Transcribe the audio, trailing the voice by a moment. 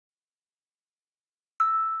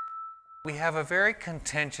We have a very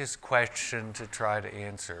contentious question to try to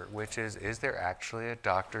answer, which is there actually a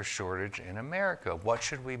doctor shortage in America? What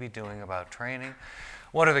should we be doing about training?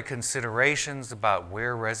 What are the considerations about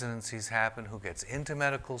where residencies happen, who gets into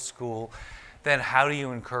medical school? Then how do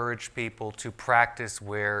you encourage people to practice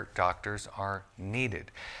where doctors are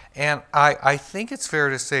needed? And I think it's fair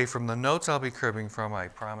to say from the notes I'll be cribbing from, I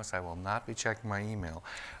promise I will not be checking my email,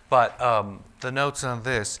 but the notes on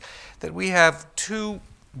this, that we have two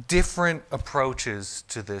different approaches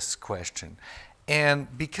to this question.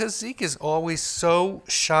 And because Zeke is always so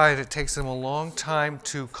shy that it takes him a long time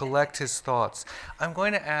to collect his thoughts, I'm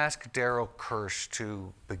going to ask Darrell Kirch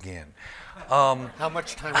to begin. How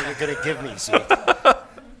much time are you going to give me, Zeke?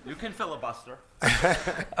 You can filibuster.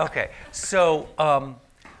 Okay, so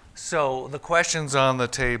the questions on the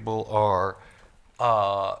table are,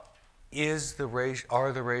 are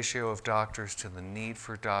the ratio of doctors to the need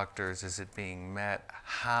for doctors, is it being met?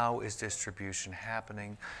 How is distribution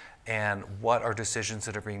happening? And what are decisions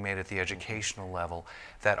that are being made at the educational level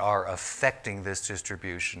that are affecting this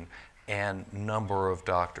distribution and number of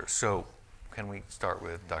doctors? So can we start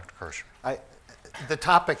with Dr. Kirch? The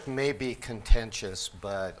topic may be contentious,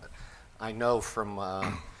 but I know from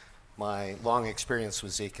my long experience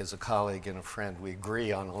with Zeke as a colleague and a friend, we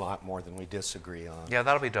agree on a lot more than we disagree on. Yeah,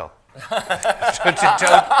 that'll be dull.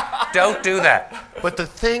 don't do that. But the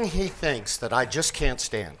thing he thinks that I just can't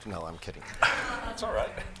stand, no, I'm kidding. That's all right.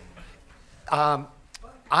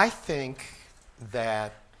 I think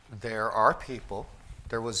that there are people,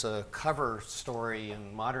 there was a cover story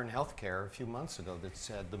in Modern Healthcare a few months ago that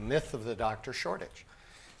said the myth of the doctor shortage.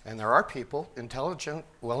 And there are people, intelligent,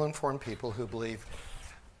 well-informed people who believe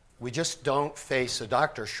we just don't face a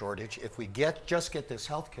doctor shortage. If we just get this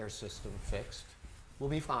healthcare system fixed, we'll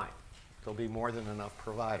be fine. There'll be more than enough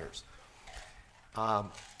providers.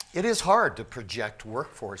 It is hard to project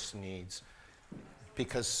workforce needs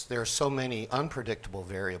because there are so many unpredictable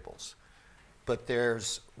variables. But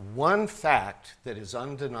there's one fact that is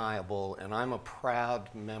undeniable, and I'm a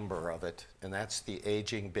proud member of it, and that's the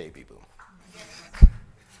aging baby boom.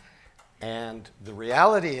 And the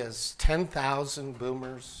reality is 10,000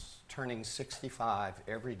 boomers turning 65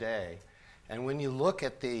 every day. And when you look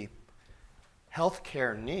at the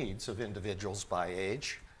healthcare needs of individuals by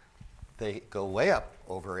age, they go way up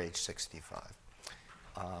over age 65.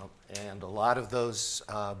 And a lot of those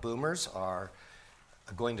boomers are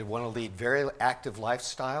going to want to lead very active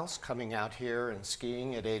lifestyles, coming out here and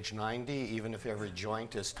skiing at age 90, even if every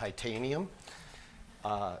joint is titanium.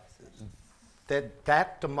 That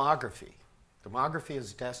demography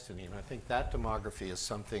is destiny, and I think that demography is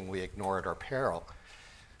something we ignore at our peril.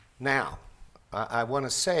 Now, I want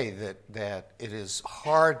to say that it is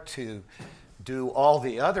hard to do all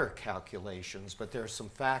the other calculations, but there are some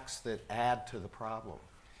facts that add to the problem.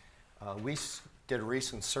 We did a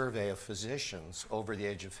recent survey of physicians over the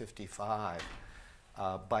age of 55.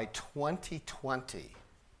 By 2020,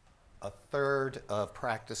 a third of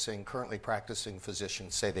currently practicing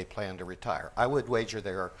physicians say they plan to retire. I would wager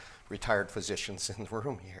there are retired physicians in the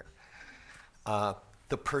room here.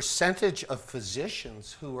 The percentage of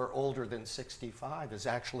physicians who are older than 65 is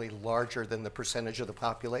actually larger than the percentage of the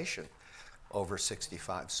population over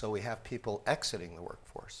 65. So we have people exiting the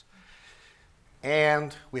workforce.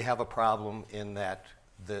 And we have a problem in that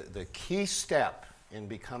the key step in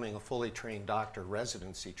becoming a fully trained doctor,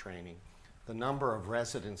 residency training, the number of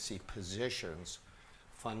residency positions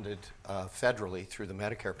funded federally through the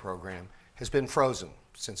Medicare program has been frozen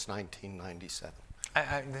since 1997.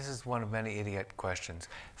 This is one of many idiot questions.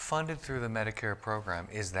 Funded through the Medicare program,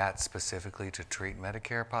 is that specifically to treat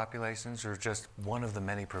Medicare populations or just one of the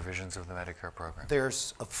many provisions of the Medicare program?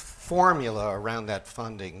 There's a formula around that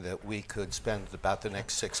funding that we could spend about the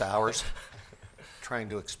next 6 hours trying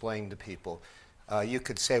to explain to people. You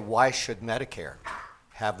could say, why should Medicare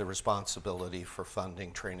have the responsibility for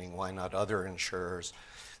funding training? Why not other insurers?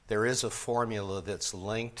 There is a formula that's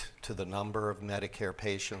linked to the number of Medicare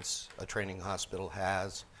patients a training hospital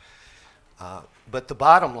has. But the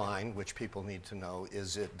bottom line, which people need to know,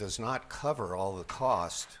 is it does not cover all the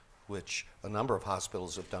cost, which a number of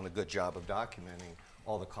hospitals have done a good job of documenting,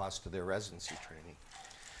 all the cost of their residency training.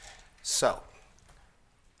 So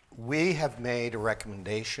we have made a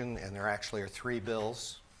recommendation, and there actually are 3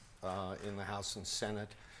 bills in the House and Senate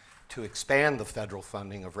to expand the federal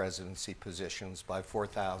funding of residency positions by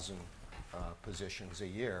 4,000 positions a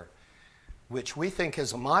year, which we think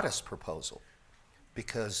is a modest proposal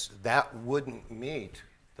because that wouldn't meet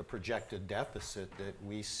the projected deficit that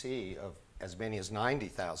we see of as many as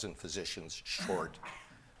 90,000 physicians short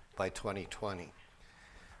by 2020.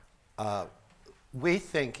 we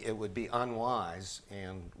think it would be unwise,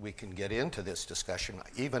 and we can get into this discussion,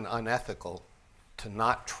 even unethical, to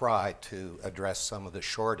not try to address some of the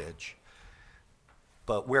shortage.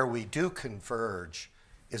 But where we do converge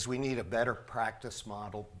is we need a better practice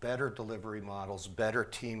model, better delivery models, better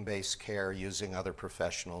team-based care using other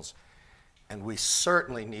professionals, and we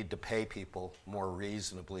certainly need to pay people more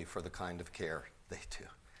reasonably for the kind of care they do.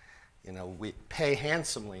 You know, we pay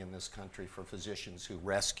handsomely in this country for physicians who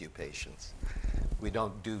rescue patients. We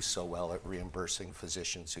don't do so well at reimbursing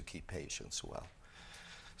physicians who keep patients well.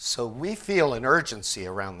 So we feel an urgency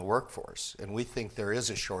around the workforce, and we think there is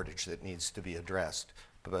a shortage that needs to be addressed,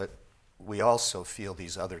 but we also feel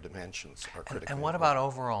these other dimensions are critical. And what about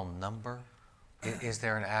overall number? Is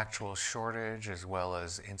there an actual shortage as well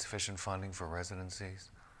as insufficient funding for residencies?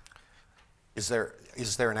 Is there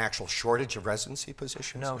an actual shortage of residency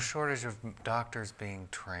positions? No, shortage of doctors being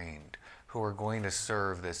trained who are going to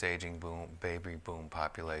serve this aging boom, baby boom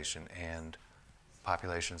population and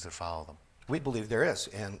populations that follow them. We believe there is,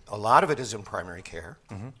 and a lot of it is in primary care.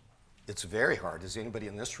 Mm-hmm. It's very hard. Has anybody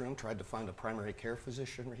in this room tried to find a primary care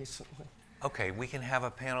physician recently? Okay, we can have a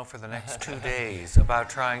panel for the next 2 days about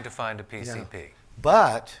trying to find a PCP. Yeah.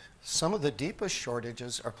 But some of the deepest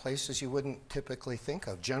shortages are places you wouldn't typically think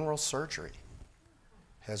of. General surgery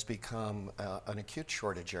has become an acute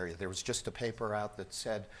shortage area. There was just a paper out that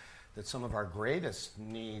said that some of our greatest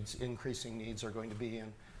needs, increasing needs, are going to be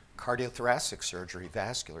in cardiothoracic surgery,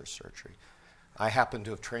 vascular surgery. I happen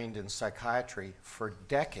to have trained in psychiatry for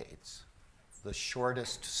decades. The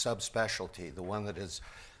shortest subspecialty, the one that is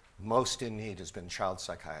most in need, has been child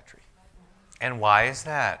psychiatry. And why is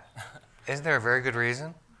that? Isn't there a very good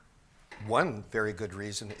reason? One very good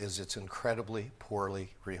reason is it's incredibly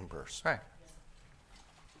poorly reimbursed. Right.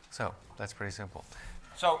 So that's pretty simple.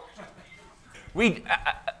 So we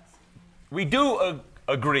do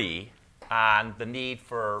agree on the need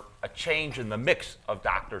for a change in the mix of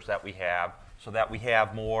doctors that we have so that we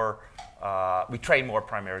have more, we train more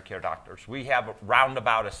primary care doctors. We have round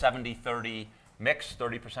about a 70-30 mix,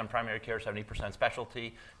 30% primary care, 70%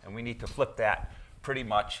 specialty, and we need to flip that pretty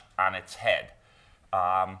much on its head.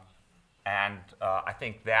 I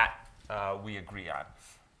think that we agree on.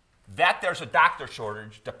 That there's a doctor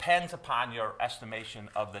shortage depends upon your estimation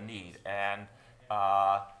of the need. And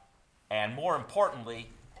more importantly,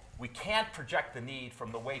 we can't project the need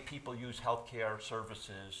from the way people use healthcare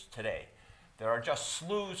services today. There are just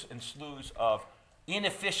slews and slews of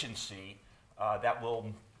inefficiency that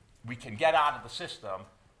we can get out of the system,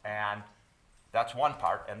 and that's one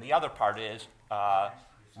part. And the other part is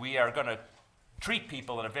we are going to treat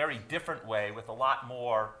people in a very different way with a lot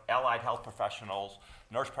more allied health professionals,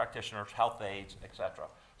 nurse practitioners, health aides, etc.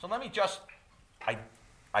 So let me just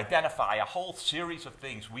identify a whole series of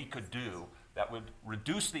things we could do that would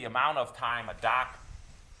reduce the amount of time a doc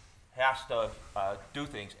has to do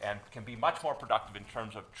things and can be much more productive in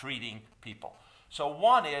terms of treating people. So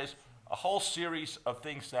one is a whole series of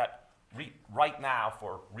things that right now,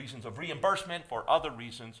 for reasons of reimbursement, for other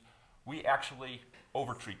reasons, we actually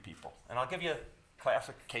overtreat people. And I'll give you a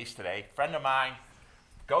classic case today. A friend of mine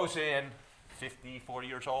goes in, 50, 40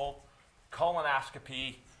 years old,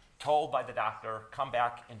 colonoscopy, told by the doctor, come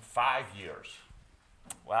back in 5 years.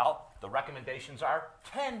 Well, the recommendations are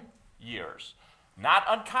 10 years. Not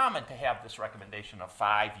uncommon to have this recommendation of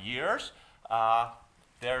 5 years.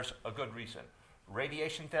 There's a good reason.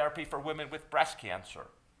 Radiation therapy for women with breast cancer.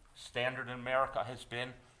 Standard in America has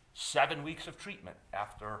been 7 weeks of treatment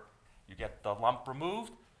after you get the lump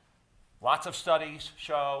removed. Lots of studies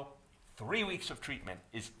show 3 weeks of treatment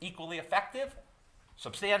is equally effective,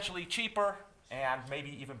 substantially cheaper, and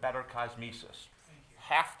maybe even better cosmesis.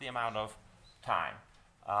 Half the amount of time.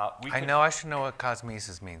 I know I should know what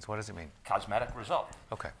cosmesis means. What does it mean? Cosmetic result.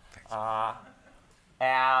 Okay, thanks.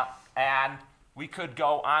 And we could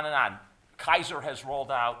go on and on. Kaiser has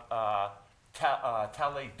rolled out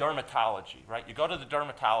teledermatology, right? You go to the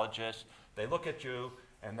dermatologist, they look at you,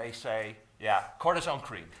 and they say, yeah, cortisone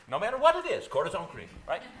cream. No matter what it is, cortisone cream,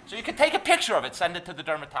 right? So you can take a picture of it, send it to the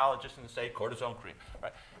dermatologist, and say cortisone cream,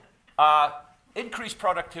 right? Increased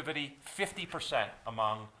productivity, 50%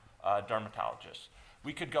 among dermatologists.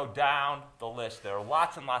 We could go down the list. There are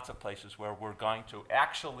lots and lots of places where we're going to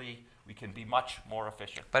actually, we can be much more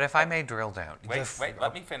efficient. But if I may drill down. Wait,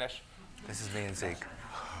 let me finish. This is me and Zeke.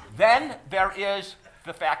 Then there is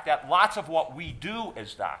the fact that lots of what we do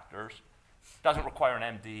as doctors doesn't require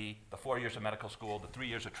an MD, the 4 years of medical school, the 3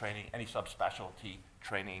 years of training, any subspecialty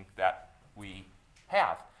training that we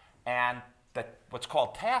have. And that what's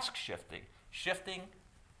called task shifting,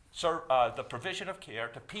 the provision of care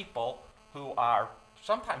to people who are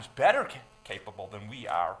sometimes better capable than we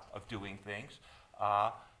are of doing things,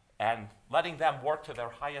 and letting them work to their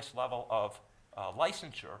highest level of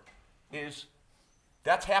licensure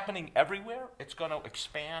that's happening everywhere. It's going to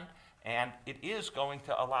expand, and it is going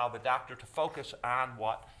to allow the doctor to focus on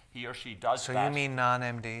what he or she does So best. you mean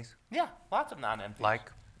non-MDs? Yeah, lots of non-MDs.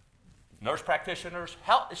 Like? Nurse practitioners,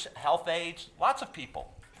 health aides, lots of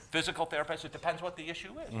people. Physical therapists, it depends what the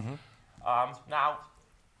issue is. Now,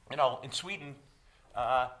 in Sweden,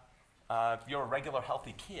 if you're a regular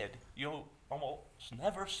healthy kid, you almost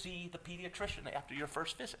never see the pediatrician after your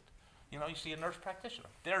first visit. You see a nurse practitioner.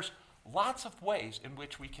 There's lots of ways in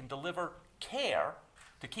which we can deliver care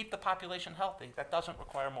to keep the population healthy that doesn't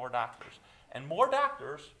require more doctors. And more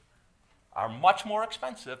doctors are much more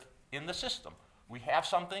expensive in the system. We have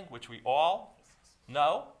something which we all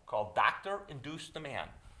know called doctor-induced demand,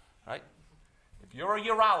 right? If you're a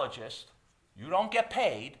urologist, you don't get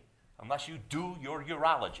paid unless you do your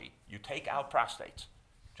urology. You take out prostates.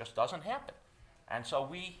 Just doesn't happen. And so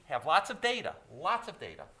we have lots of data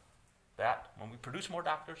that when we produce more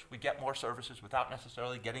doctors, we get more services without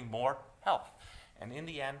necessarily getting more health. And in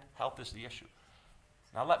the end, health is the issue.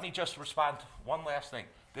 Now let me just respond to one last thing.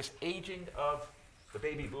 This aging of the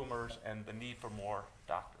baby boomers and the need for more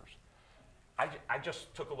doctors. I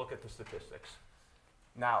just took a look at the statistics.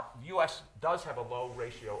 Now, the U.S. does have a low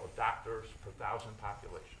ratio of doctors per thousand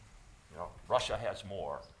population. Russia has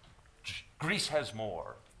more. Greece has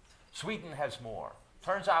more. Sweden has more.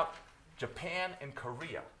 Turns out Japan and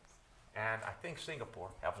Korea, and I think Singapore,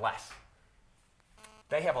 have less.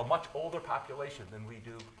 They have a much older population than we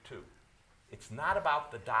do, too. It's not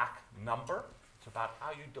about the doc number. It's about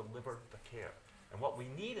how you deliver the care. And what we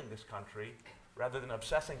need in this country, rather than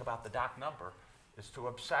obsessing about the doc number, is to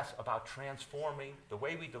obsess about transforming the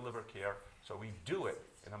way we deliver care so we do it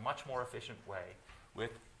in a much more efficient way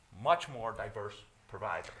with much more diverse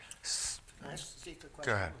providers. Can I seek a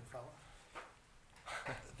question? Go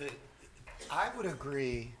ahead. I would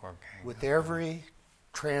agree with every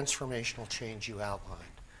transformational change you outlined.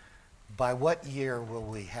 By what year will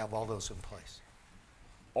we have all those in place?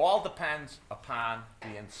 All depends upon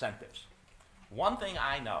the incentives. One thing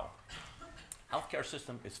I know, healthcare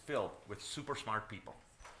system is filled with super smart people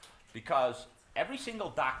because every single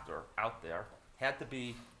doctor out there had to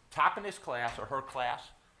be top in his class or her class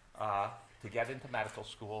to get into medical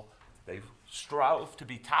school. They strove to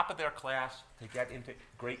be top of their class to get into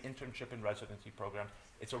great internship and residency programs.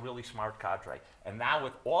 It's a really smart cadre. And now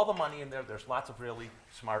with all the money in there, there's lots of really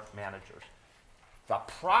smart managers. The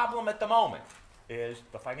problem at the moment is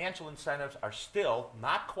the financial incentives are still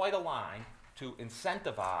not quite aligned to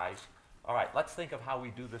incentivize, all right, let's think of how we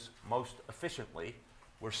do this most efficiently.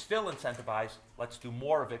 We're still incentivized, let's do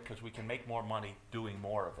more of it because we can make more money doing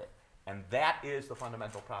more of it. And that is the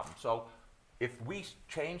fundamental problem. So if we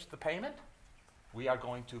change the payment, we are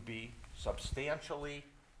going to be substantially,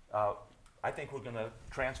 I think we're going to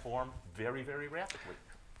transform very, very rapidly.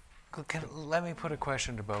 Let me put a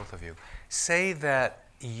question to both of you. Say that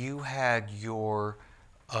you had your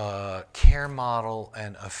care model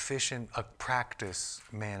and efficient practice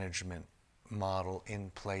management model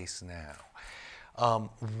in place now.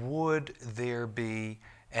 Would there be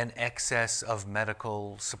an excess of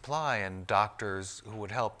medical supply and doctors who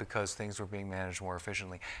would help because things were being managed more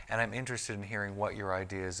efficiently? And I'm interested in hearing what your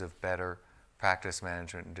ideas of better practice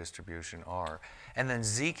management and distribution are. And then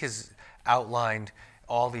Zeke has outlined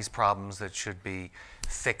all these problems that should be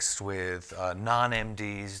fixed with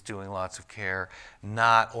non-MDs doing lots of care,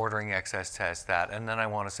 not ordering excess tests, that. And then I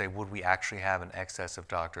want to say, would we actually have an excess of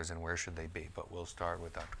doctors and where should they be? But we'll start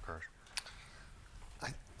with Dr. Kirch.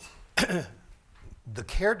 The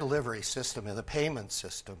care delivery system and the payment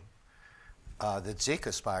system that Zeke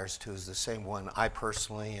aspires to is the same one I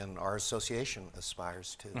personally and our association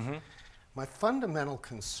aspires to. Mm-hmm. My fundamental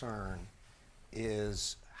concern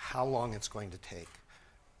is how long it's going to take.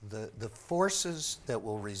 The forces that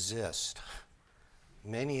will resist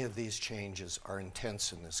many of these changes are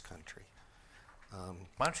intense in this country.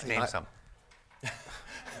 Why don't you name some?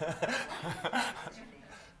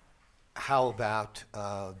 How about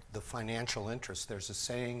the financial interest? There's a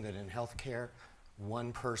saying that in healthcare,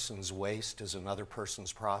 one person's waste is another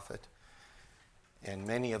person's profit. And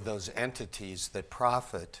many of those entities that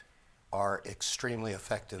profit are extremely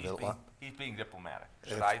effective. He's being diplomatic.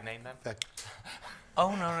 Should I name them?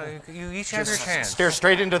 Oh, no, you each have your chance. Stare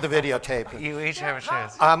straight into the videotape. You each have a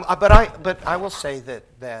chance. But I will say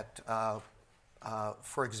that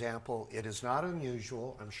for example, it is not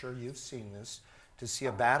unusual, I'm sure you've seen this, to see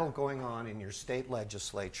a battle going on in your state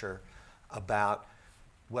legislature about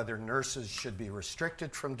whether nurses should be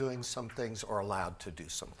restricted from doing some things or allowed to do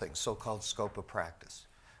some things, so-called scope of practice.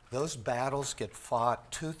 Those battles get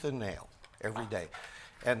fought tooth and nail. every day.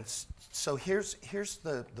 And so here's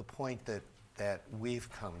the point that we've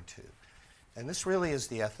come to. And this really is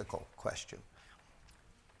the ethical question.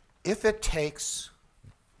 If it takes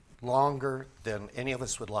longer than any of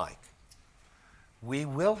us would like, we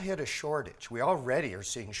will hit a shortage. We already are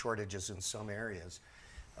seeing shortages in some areas,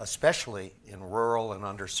 especially in rural and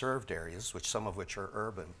underserved areas, some of which are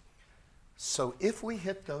urban. So if we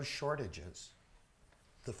hit those shortages,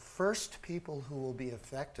 the first people who will be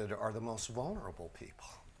affected are the most vulnerable people.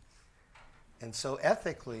 And so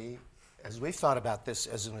ethically, as we've thought about this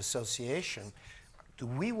as an association, do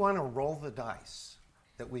we want to roll the dice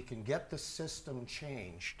that we can get the system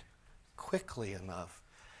changed quickly enough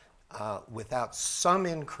without some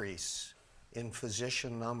increase in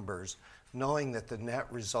physician numbers, knowing that the net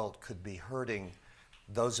result could be hurting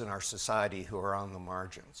those in our society who are on the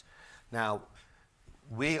margins? Now,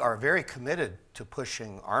 we are very committed to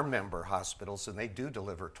pushing our member hospitals, and they do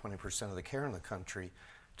deliver 20% of the care in the country,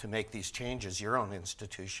 to make these changes. Your own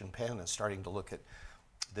institution, Penn, is starting to look at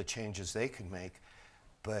the changes they can make.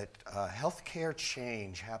 But healthcare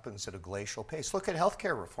change happens at a glacial pace. Look at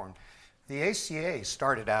healthcare reform. The ACA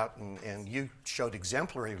started out, and you showed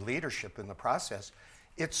exemplary leadership in the process.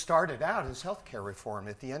 It started out as healthcare reform.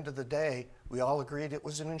 At the end of the day, we all agreed it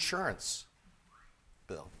was an insurance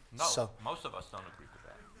bill. No, most of us don't agree with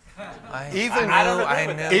that.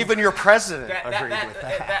 Even your president agreed with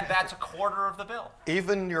that. That's a quarter of the bill.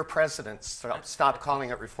 Even your president stopped calling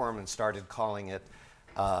it reform and started calling it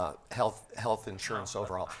health insurance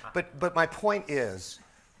overall. But my point is,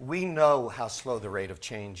 we know how slow the rate of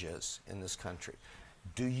change is in this country.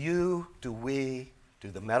 Do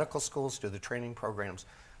the medical schools, do the training programs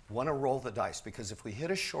want to roll the dice? Because if we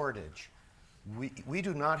hit a shortage, we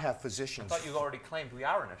do not have physicians. I thought you already claimed we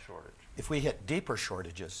are in a shortage. If we hit deeper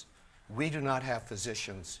shortages, we do not have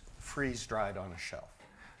physicians freeze-dried on a shelf.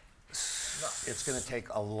 It's going to take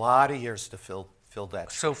a lot of years to fill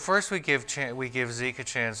that. So first we give Zeke a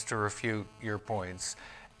chance to refute your points,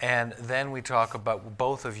 and then we talk about,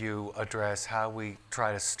 both of you address how we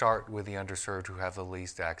try to start with the underserved who have the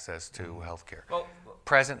least access to health care,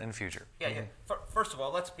 present and future. Yeah. First of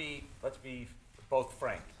all, let's be both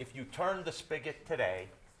frank. If you turn the spigot today,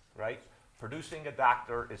 right, producing a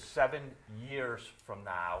doctor is 7 years from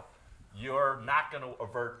now, you're not going to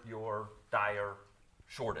avert your dire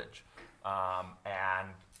shortage. And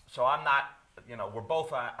so I'm not, we're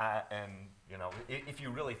both, and if you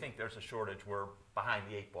really think there's a shortage, we're behind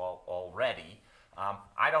the 8 ball already.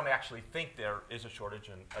 I don't actually think there is a shortage,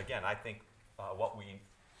 and again, I think what we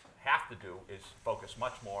have to do is focus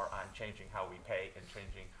much more on changing how we pay and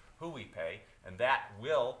changing who we pay, and that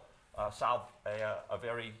will solve a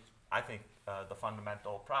very, I think, the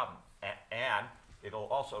fundamental problem, and it'll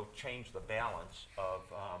also change the balance of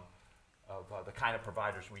the kind of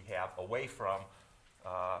providers we have away from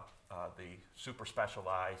the super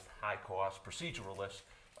specialized, high-cost proceduralists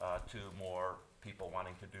to more people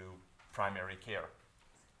wanting to do primary care.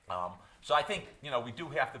 So I think we do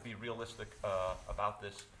have to be realistic about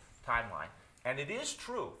this timeline, and it is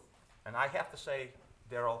true, and I have to say,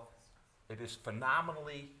 Darrell, it is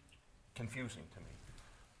phenomenally confusing to me.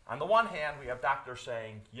 On the one hand, we have doctors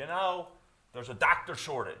saying, there's a doctor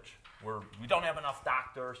shortage. We don't have enough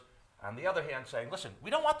doctors. On the other hand, saying, listen, we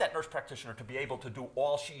don't want that nurse practitioner to be able to do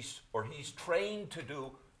all she's or he's trained to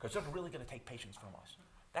do, because they're really going to take patients from us.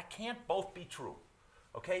 That can't both be true,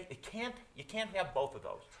 okay? You can't have both of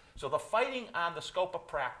those. So the fighting on the scope of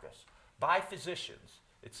practice by physicians,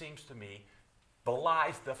 it seems to me,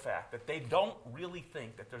 belies the fact that they don't really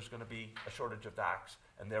think that there's going to be a shortage of docs,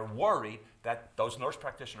 and they're worried that those nurse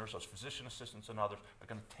practitioners, those physician assistants and others are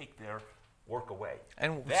going to take their work away.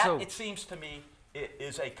 And that, it seems to me,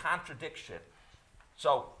 is a contradiction.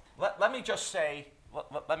 So let me just say,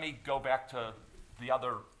 let me go back to the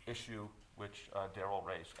other issue which Darrell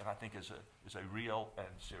raised, and I think is a real and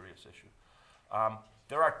serious issue.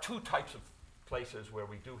 There are 2 types of places where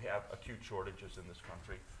we do have acute shortages in this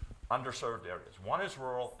country, underserved areas. One is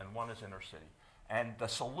rural and one is inner city. And the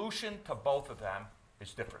solution to both of them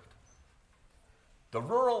is different. The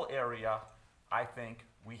rural area, I think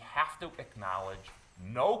we have to acknowledge,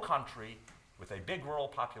 no country with a big rural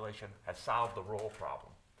population has solved the rural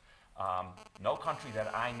problem. No country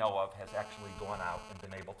that I know of has actually gone out and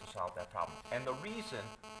been able to solve that problem. And the reason,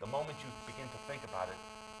 the moment you begin to think about it,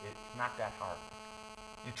 it's not that hard.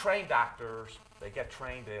 You train doctors, they get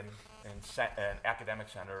trained in academic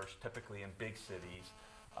centers, typically in big cities,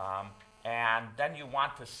 and then you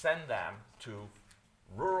want to send them to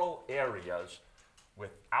rural areas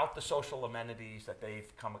without the social amenities that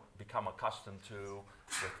they've become accustomed to,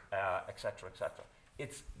 et cetera, et cetera.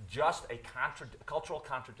 it's just a cultural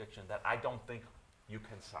contradiction that I don't think you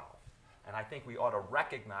can solve. And I think we ought to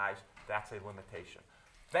recognize that's a limitation.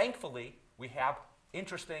 Thankfully, we have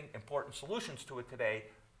interesting, important solutions to it today,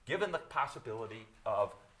 given the possibility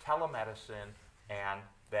of telemedicine and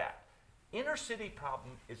that. Inner city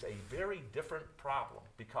problem is a very different problem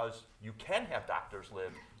because you can have doctors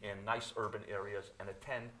live in nice urban areas and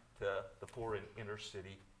attend to the poor in inner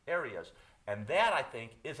city areas. And that, I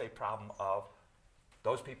think, is a problem of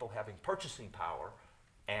those people having purchasing power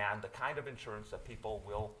and the kind of insurance that people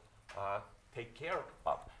will take care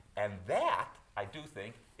of. And that, I do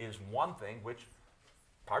think, is one thing which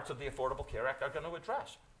parts of the Affordable Care Act are going to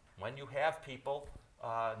address. When you have people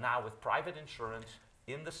now with private insurance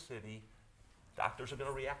in the city, doctors are going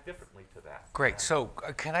to react differently to that. Great. So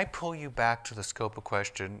can I pull you back to the scope of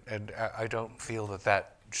question? And I don't feel that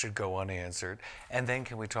that should go unanswered. And then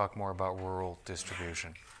can we talk more about rural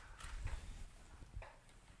distribution?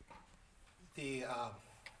 The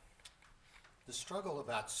struggle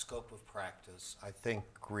about scope of practice, I think,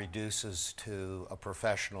 reduces to a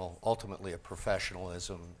professional, ultimately a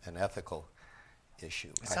professionalism and ethical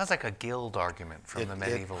issue. It sounds like a guild argument from the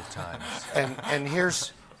medieval times. And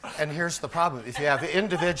here's the problem. If you have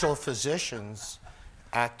individual physicians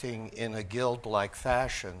acting in a guild-like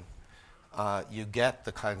fashion, you get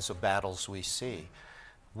the kinds of battles we see.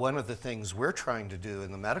 One of the things we're trying to do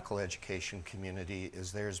in the medical education community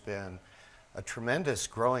is there's been a tremendous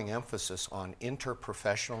growing emphasis on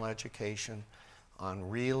interprofessional education, on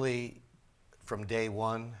really, from day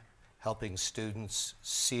one, helping students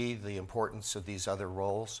see the importance of these other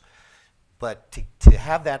roles. But to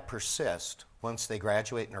have that persist, once they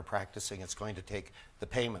graduate and are practicing, it's going to take the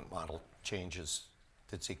payment model changes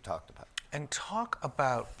that Zeke talked about. And talk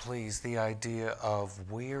about, please, the idea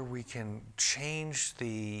of where we can change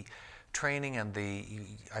the training and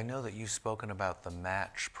I know that you've spoken about the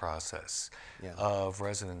match process of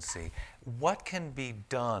residency. What can be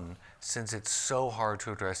done, since it's so hard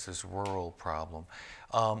to address this rural problem,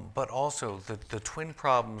 but also the twin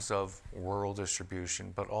problems of rural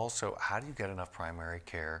distribution, but also how do you get enough primary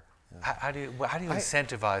care? How do you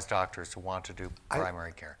incentivize doctors to want to do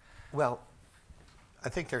primary care? Well, I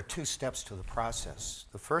think there are two steps to the process.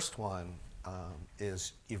 The first one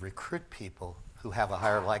is you recruit people who have a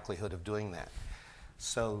higher likelihood of doing that.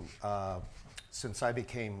 So since I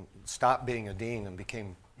stopped being a dean and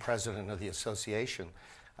became president of the association,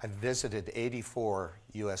 I've visited 84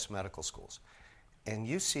 U.S. medical schools. And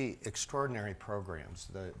you see extraordinary programs.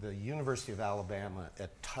 The University of Alabama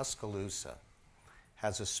at Tuscaloosa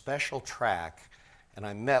has a special track, and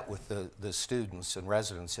I met with the students and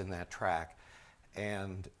residents in that track,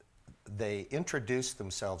 and they introduced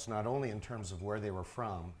themselves not only in terms of where they were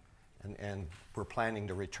from and were planning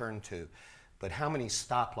to return to, but how many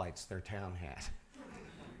stoplights their town had.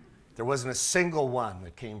 There wasn't a single one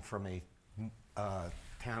that came from a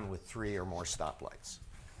town with 3 or more stoplights.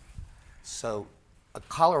 So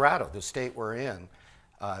Colorado, the state we're in,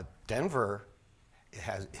 Denver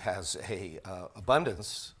has a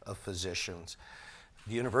abundance of physicians.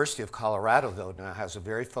 The University of Colorado, though, now has a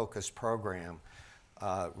very focused program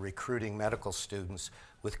recruiting medical students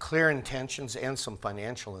with clear intentions and some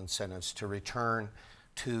financial incentives to return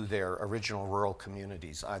to their original rural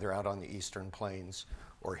communities, either out on the eastern plains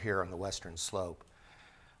or here on the western slope.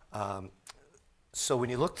 So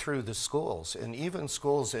when you look through the schools, and even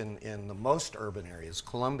schools in the most urban areas,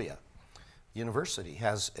 Columbia University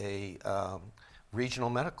has a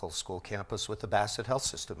regional medical school campus with the Bassett Health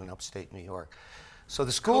System in upstate New York. So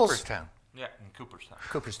the schools... Cooperstown. Yeah, in Cooperstown.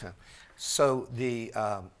 Cooperstown. So the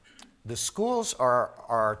schools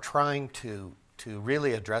are trying to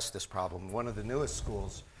really address this problem. One of the newest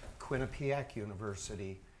schools, Quinnipiac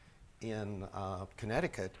University in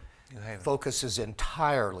Connecticut, focuses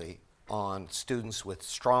entirely on students with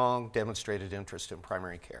strong demonstrated interest in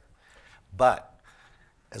primary care. But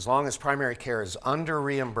as long as primary care is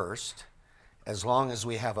under-reimbursed, as long as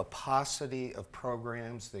we have a paucity of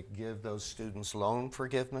programs that give those students loan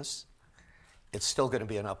forgiveness, it's still going to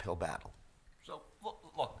be an uphill battle. So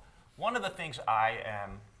look, one of the things I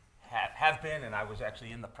have been, and I was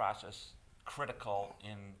actually in the process, critical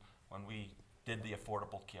in when we did the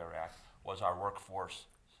Affordable Care Act, was our workforce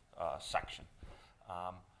section.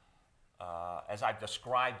 As I've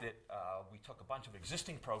described it, we took a bunch of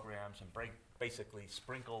existing programs and basically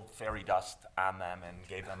sprinkled fairy dust on them and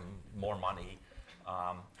gave them more money,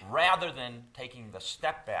 rather than taking the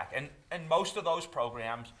step back. And most of those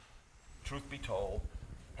programs, truth be told,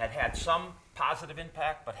 had some positive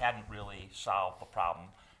impact, but hadn't really solved the problem.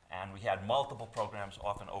 And we had multiple programs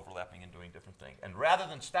often overlapping and doing different things. And rather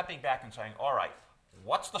than stepping back and saying, all right,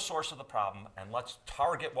 what's the source of the problem, and let's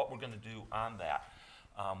target what we're going to do on that.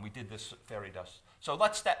 We did this at Fairy Dust. So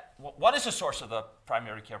what is the source of the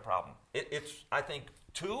primary care problem? It's, I think,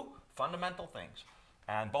 two fundamental things,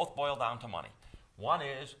 and both boil down to money. One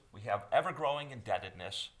is we have ever-growing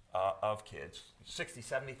indebtedness of kids,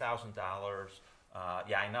 $60,000, $70,000.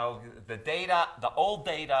 Yeah, I know the data, the old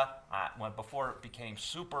data, before it became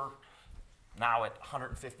super, now at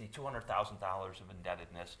 $150,000, $200,000 of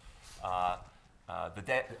indebtedness.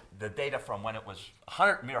 The data from when it was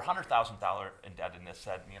mere $100,000 indebtedness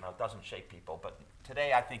said, it doesn't shape people. But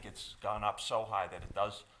today, I think it's gone up so high that it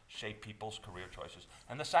does shape people's career choices.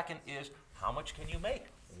 And the second is, how much can you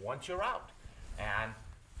make once you're out? And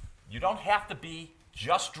you don't have to be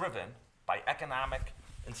just driven by economic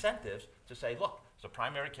incentives to say, look, as a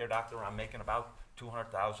primary care doctor, I'm making about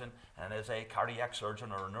 $200,000, and as a cardiac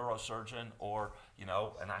surgeon or a neurosurgeon or an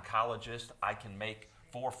oncologist, I can make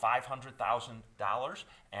 $400,000 or $500,000,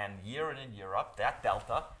 and year in and year up, that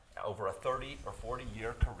delta over a 30 or 40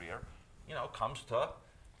 year career, comes to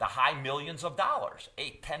the high millions of dollars,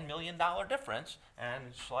 $8–10 million difference, and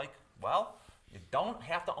it's like, well, you don't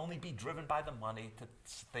have to only be driven by the money to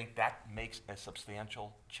think that makes a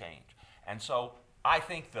substantial change. And so I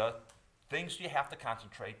think the things you have to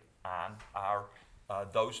concentrate on are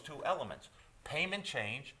those two elements. Payment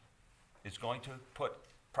change is going to put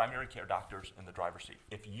primary care doctors in the driver's seat.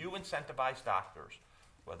 If you incentivize doctors,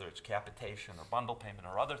 whether it's capitation or bundle payment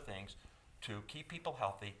or other things, to keep people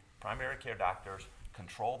healthy, primary care doctors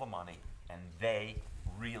control the money, and they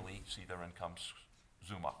really see their incomes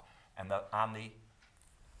zoom up. And on the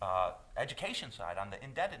education side, on the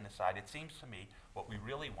indebtedness side, it seems to me what we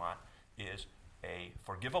really want is a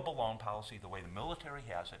forgivable loan policy the way the military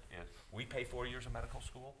has it. Is we pay 4 years of medical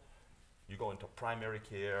school, you go into primary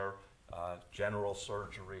care, general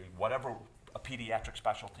surgery, whatever, a pediatric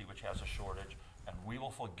specialty which has a shortage, and we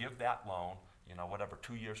will forgive that loan, whatever,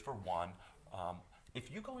 2 years for one. If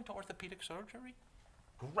you go into orthopedic surgery,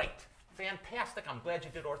 great, fantastic, I'm glad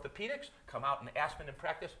you did orthopedics, come out in Aspen and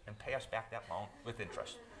practice and pay us back that loan with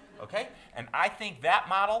interest, okay? And I think that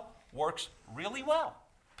model works really well.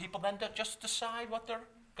 People then just decide what they're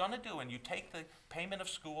gonna do, and you take the payment of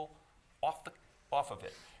school off of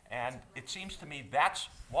it. And it seems to me that's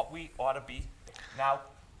what we ought to be. Now,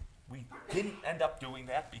 we didn't end up doing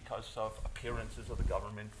that because of appearances of the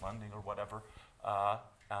government funding or whatever.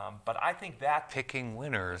 But I think that... Picking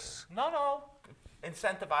winners. No.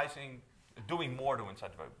 Incentivizing, doing more to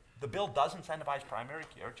incentivize. The bill does incentivize primary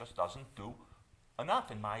care, it just doesn't do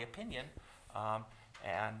enough, in my opinion. I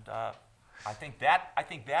think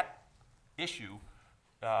that issue,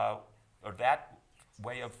 or that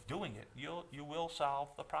way of doing it, you will solve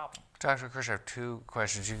the problem. Dr. Kirch, I have two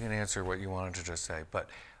questions. You can answer what you wanted to just say, but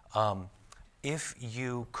if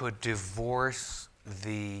you could divorce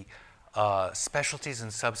the specialties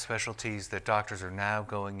and subspecialties that doctors are now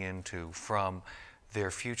going into from their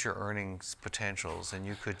future earnings potentials, and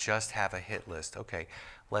you could just have a hit list. Okay,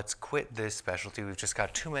 let's quit this specialty. We've just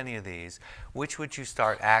got too many of these. Which would you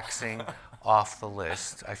start axing off the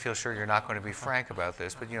list? I feel sure you're not going to be frank about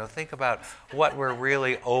this, but think about what we're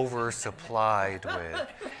really oversupplied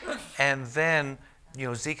with. And then,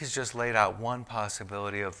 Zeke has just laid out one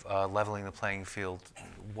possibility of leveling the playing field.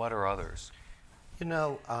 What are others?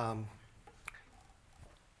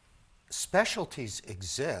 Specialties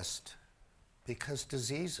exist because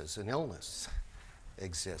diseases and illness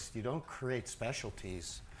exist. You don't create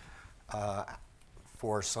specialties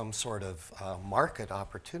for some sort of market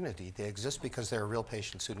opportunity. They exist because there are real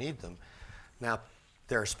patients who need them. Now,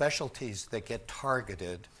 there are specialties that get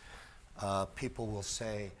targeted. People will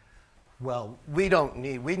say, well, we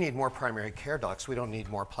need more primary care docs. We don't need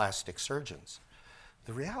more plastic surgeons.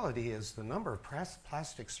 The reality is the number of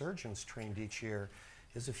plastic surgeons trained each year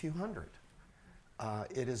is a few hundred.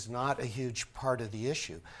 It is not a huge part of the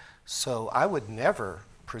issue. So I would never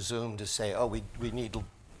presume to say, oh, we need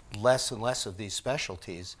less and less of these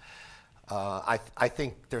specialties. I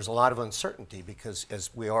think there's a lot of uncertainty because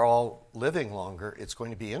as we are all living longer, it's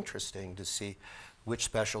going to be interesting to see which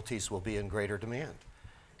specialties will be in greater demand.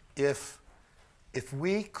 If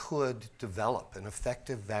we could develop an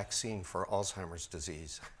effective vaccine for Alzheimer's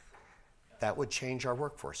disease, that would change our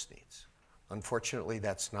workforce needs. Unfortunately,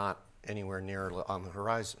 that's not anywhere near on the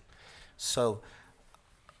horizon. So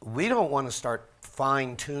we don't want to start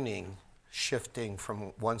fine-tuning, shifting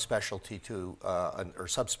from one specialty to or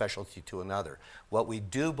subspecialty to another. What we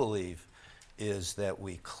do believe is that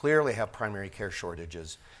we clearly have primary care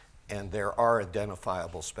shortages, and there are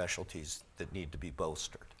identifiable specialties that need to be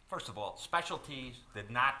bolstered. First of all, specialties did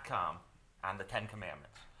not come on the 10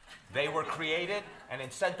 Commandments. They were created and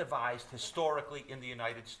incentivized historically in the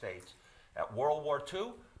United States. At World War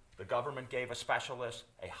II, the government gave a specialist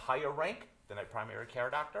a higher rank than a primary care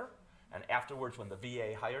doctor, and afterwards when the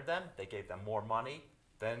VA hired them, they gave them more money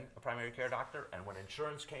than a primary care doctor, and when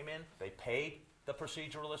insurance came in, they paid the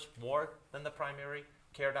proceduralist more than the primary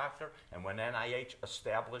care doctor, and when NIH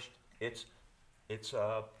established its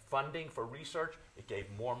funding for research, it gave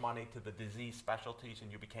more money to the disease specialties,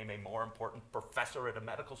 and you became a more important professor at a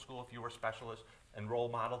medical school if you were a specialist and role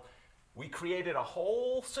model. We created a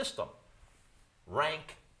whole system,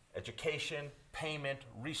 rank, education, payment,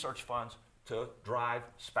 research funds, to drive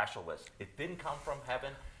specialists. It didn't come from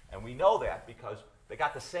heaven, and we know that because they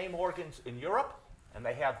got the same organs in Europe, and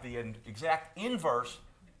they have the exact inverse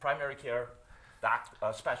primary care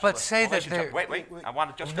specialist. But say that relationship. there. Wait. I want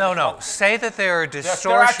to just No, finish no. one. Say that there are There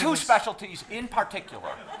distortions. are two specialties in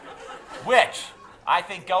particular, which I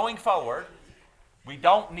think going forward, we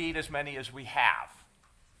don't need as many as we have.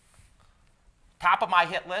 Top of my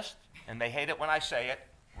hit list, and they hate it when I say it,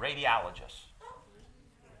 radiologists.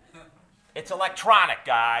 It's electronic,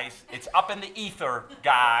 guys. It's up in the ether,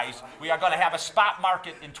 guys. We are going to have a spot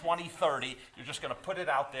market in 2030. You're just going to put it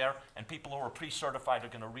out there, and people who are pre-certified are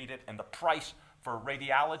going to read it, and the price for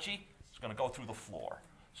radiology is going to go through the floor.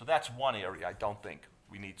 So that's one area I don't think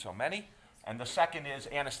we need so many. And the second is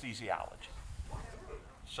anesthesiology.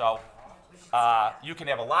 So you can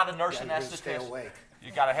have a lot of nurse anesthetists.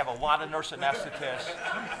 You got to have a lot of nurse anesthetists.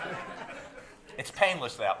 It's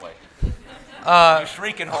painless that way. You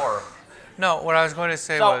shriek in horror. No, what I was going to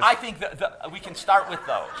say So was. I think that we can start with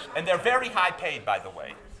those. And they're very high paid, by the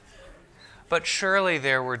way. But surely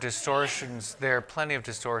there were distortions, there are plenty of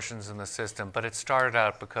distortions in the system, but it started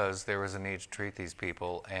out because there was a need to treat these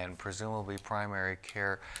people, and presumably primary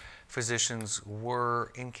care physicians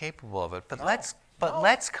were incapable of it. But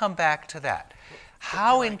let's come back to that.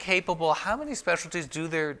 How incapable, how many specialties do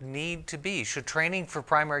there need to be? Should training for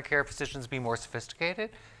primary care physicians be more sophisticated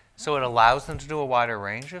so it allows them to do a wider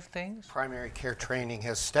range of things? Primary care training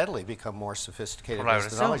has steadily become more sophisticated Well, I as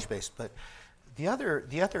would the assume. knowledge base. But the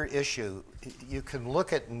other issue, you can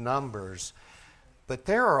look at numbers, but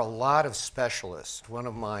there are a lot of specialists. One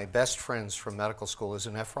of my best friends from medical school is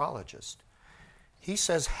a nephrologist. He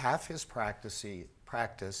says half his practice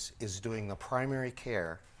is doing the primary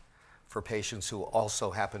care for patients who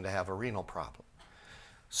also happen to have a renal problem.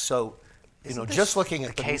 So, just looking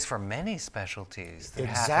at the case for many specialties, that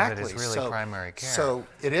exactly. half of it is really primary care. So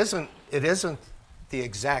it isn't the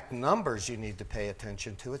exact numbers you need to pay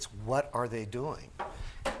attention to. It's what are they doing,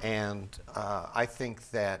 and I think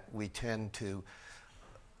that we tend to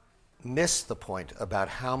miss the point about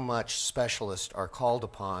how much specialists are called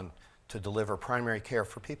upon to deliver primary care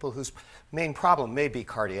for people whose main problem may be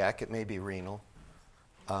cardiac, it may be renal,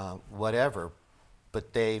 whatever,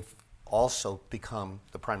 but they've also become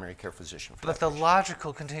the primary care physician for But the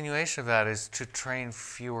logical continuation of that is to train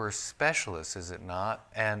fewer specialists, is it not?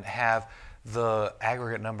 And have the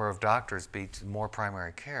aggregate number of doctors be more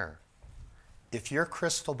primary care. If your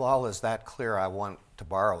crystal ball is that clear, I want to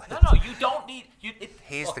borrow it. No, you don't need...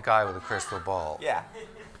 He's the guy with the crystal ball. Yeah.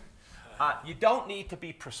 You don't need to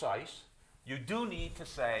be precise. You do need to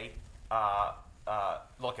say,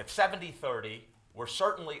 look, at 70-30, we're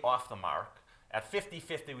certainly off the mark. At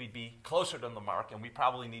 50-50, we'd be closer to the mark, and we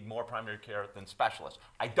probably need more primary care than specialists.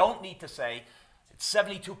 I don't need to say it's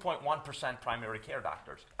 72.1% primary care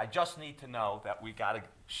doctors. I just need to know that we got to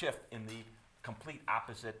shift in the complete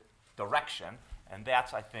opposite direction, and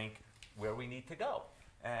that's, I think, where we need to go.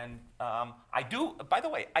 And I do, by the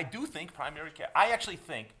way, I do think primary care, I actually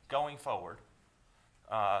think going forward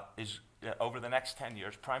over the next 10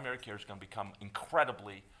 years, primary care is going to become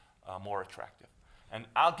incredibly more attractive. And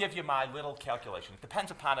I'll give you my little calculation. It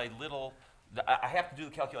depends upon I have to do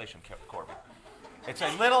the calculation, Corby. It's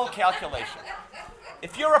a little calculation.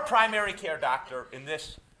 If you're a primary care doctor in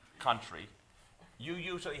this country, you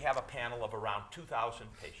usually have a panel of around 2,000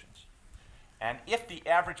 patients. And if the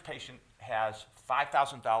average patient has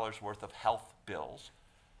 $5,000 worth of health bills,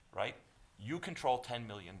 right, you control $10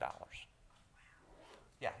 million.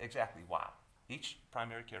 Yeah, exactly. Wow. Each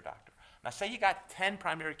primary care doctor. Now, say you got 10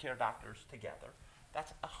 primary care doctors together.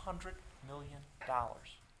 That's $100 million.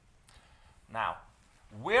 Now,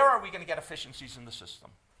 where are we going to get efficiencies in the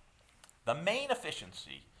system? The main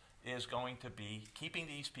efficiency is going to be keeping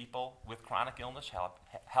these people with chronic illness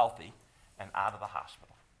healthy and out of the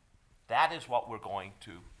hospital. That is what we're going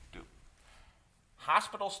to do.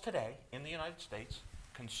 Hospitals today in the United States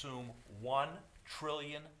consume $1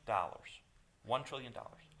 trillion. $1 trillion.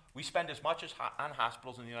 We spend as much on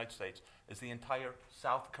hospitals in the United States as the entire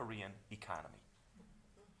South Korean economy.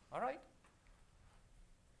 All right?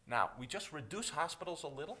 Now, we just reduce hospitals a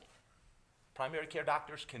little. Primary care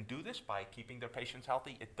doctors can do this by keeping their patients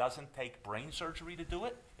healthy. It doesn't take brain surgery to do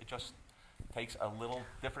it. It just takes a little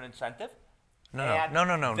different incentive.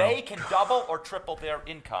 No. They can double or triple their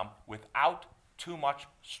income without too much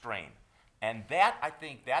strain. And that, I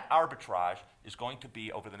think, that arbitrage is going to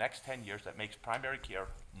be, over the next 10 years, that makes primary care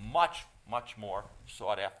much, much more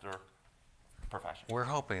sought after profession. We're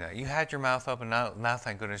hoping that. You had your mouth open, now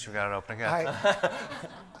thank goodness you got it open again.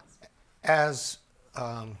 As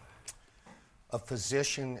a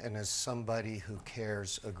physician and as somebody who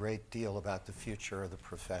cares a great deal about the future of the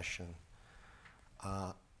profession,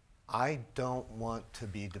 I don't want to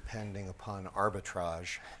be depending upon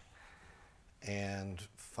arbitrage and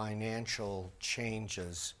financial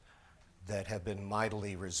changes that have been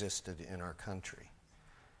mightily resisted in our country.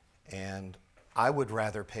 And I would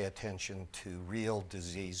rather pay attention to real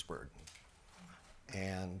disease burden.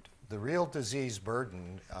 And the real disease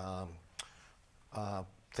burden,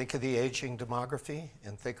 think of the aging demography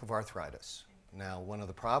and think of arthritis. Now, one of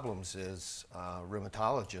the problems is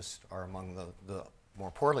rheumatologists are among the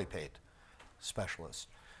more poorly paid specialists,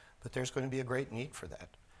 but there's going to be a great need for that.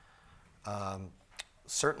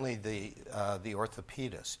 Certainly the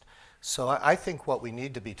orthopedist. So I think what we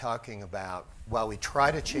need to be talking about, while we try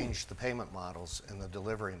to change the payment models and the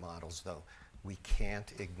delivery models, though, we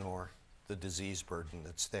can't ignore the disease burden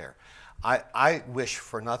that's there. I wish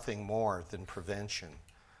for nothing more than prevention,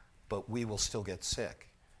 but we will still get sick,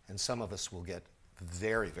 and some of us will get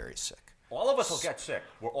very, very sick. All of us will get sick.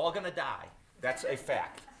 We're all going to die. That's a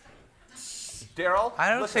fact. Darrell? I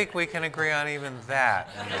don't think we can agree on even that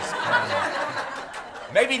in this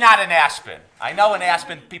panel. Maybe not in Aspen. I know in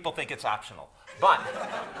Aspen people think it's optional. But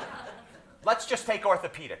let's just take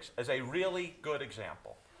orthopedics as a really good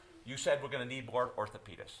example. You said we're going to need more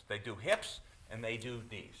orthopedists. They do hips and they do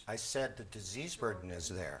knees. I said the disease burden is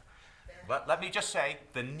there. Let me just say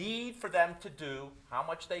the need for them to do how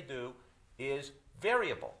much they do is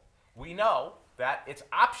variable. We know that it's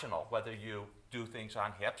optional whether you do things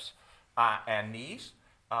on hips and knees.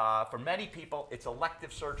 For many people, it's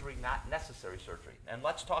elective surgery, not necessary surgery. And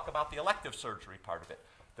let's talk about the elective surgery part of it.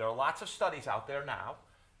 There are lots of studies out there now,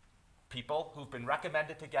 people who've been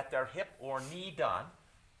recommended to get their hip or knee done,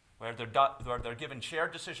 where they're given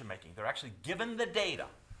shared decision making. They're actually given the data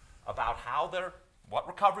about what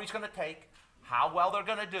recovery is going to take, how well they're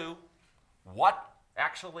going to do, what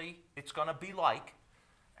actually it's going to be like.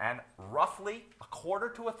 And roughly a quarter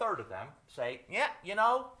to a third of them say, yeah,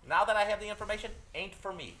 now that I have the information, ain't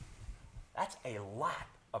for me. That's a lot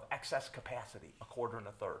of excess capacity, a quarter and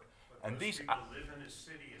a third. But and these people live in a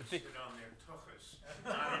city and sit on their tuchus,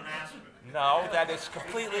 not in Aspen. No, that is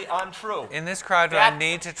completely untrue. In this crowd, I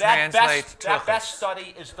need to translate that best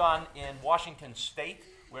study is done in Washington State,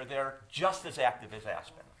 where they're just as active as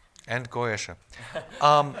Aspen. And Goyesha.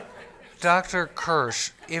 Dr.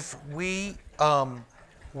 Kirch, if we...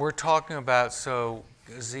 we're talking about, so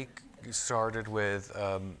Zeke started with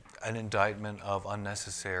an indictment of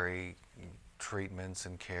unnecessary treatments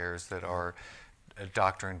and cares that are a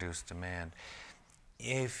doctor-induced demand.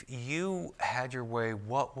 If you had your way,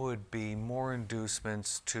 what would be more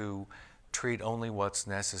inducements to treat only what's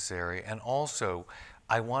necessary? And also,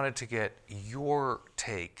 I wanted to get your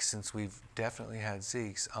take, since we've definitely had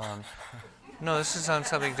Zeke's, on, no, this is on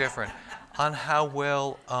something different, on how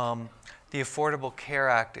well the Affordable Care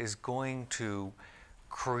Act is going to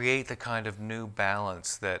create the kind of new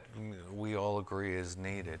balance that we all agree is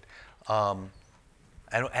needed,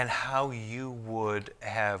 and how you would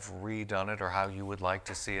have redone it or how you would like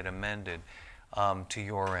to see it amended to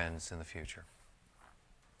your ends in the future.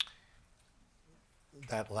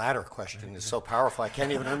 That latter question is so powerful, I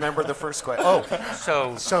can't even remember the first question.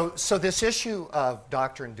 Oh, so this issue of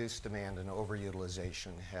doctor-induced demand and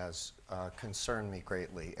overutilization has concerned me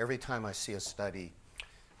greatly. Every time I see a study,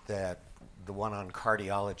 the one on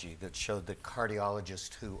cardiology, that showed that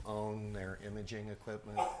cardiologists who own their imaging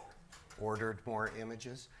equipment ordered more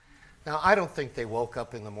images. Now, I don't think they woke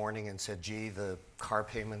up in the morning and said, gee, the car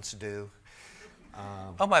payment's due.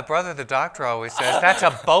 Oh, my brother, the doctor, always says, that's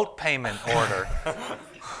a boat payment order.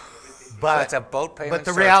 But that's a boat payment But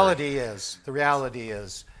the surgery. reality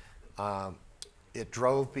is it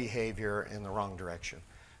drove behavior in the wrong direction.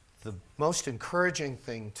 The most encouraging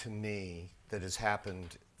thing to me that has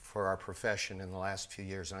happened for our profession in the last few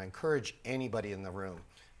years, and I encourage anybody in the room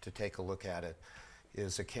to take a look at it,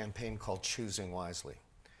 is a campaign called Choosing Wisely.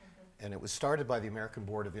 And it was started by the American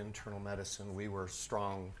Board of Internal Medicine. We were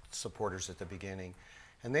strong supporters at the beginning.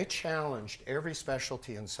 And they challenged every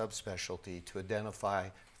specialty and subspecialty to identify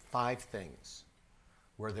 5 things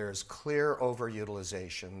where there's clear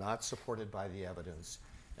overutilization, not supported by the evidence,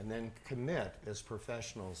 and then commit as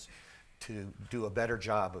professionals to do a better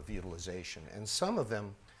job of utilization. And some of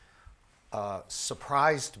them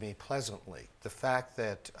surprised me pleasantly. The fact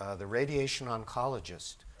that the radiation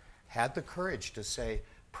oncologist had the courage to say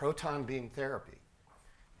proton beam therapy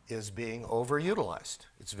is being overutilized.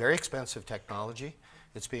 It's very expensive technology.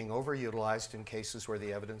 It's being overutilized in cases where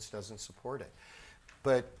the evidence doesn't support it.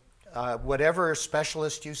 But whatever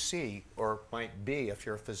specialist you see, or might be if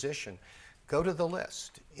you're a physician, go to the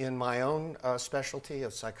list. In my own specialty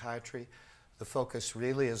of psychiatry, the focus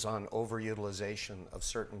really is on overutilization of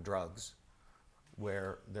certain drugs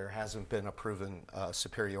where there hasn't been a proven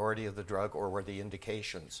superiority of the drug or where the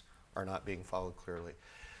indications are not being followed clearly.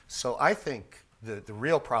 So I think the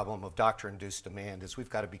real problem of doctor-induced demand is we've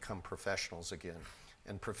got to become professionals again.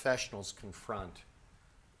 And professionals confront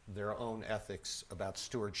their own ethics about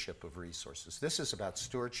stewardship of resources. This is about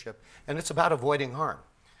stewardship, and it's about avoiding harm,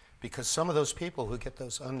 because some of those people who get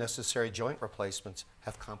those unnecessary joint replacements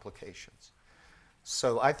have complications.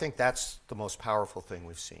 So I think that's the most powerful thing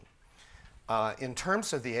we've seen. In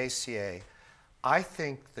terms of the ACA, I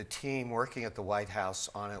think the team working at the White House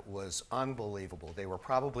on it was unbelievable. They were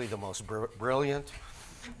probably the most brilliant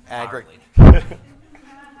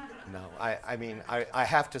No, I mean, I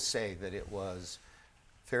have to say that it was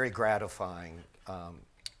very gratifying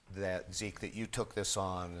that, Zeke, that you took this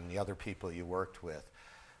on and the other people you worked with.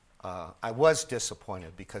 I was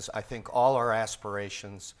disappointed because I think all our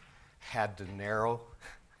aspirations had to narrow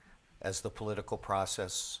as the political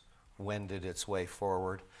process wended its way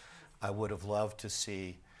forward. I would have loved to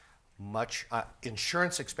see much,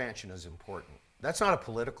 insurance expansion is important. That's not a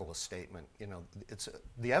political statement. You know, it's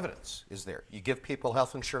the evidence is there. You give people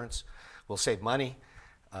health insurance, we'll save money,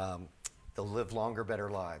 they'll live longer, better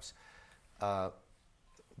lives.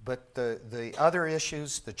 But the other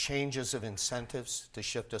issues, the changes of incentives to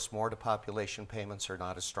shift us more to population payments are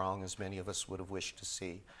not as strong as many of us would have wished to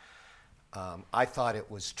see. I thought it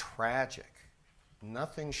was tragic,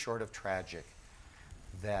 nothing short of tragic,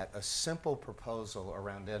 that a simple proposal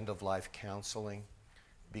around end-of-life counseling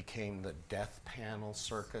became the death panel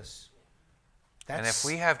circus. And if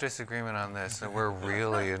we have disagreement on this, then we're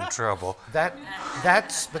really in trouble. But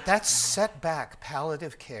that's set back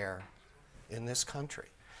palliative care in this country.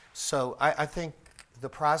 So I think the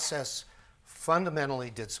process fundamentally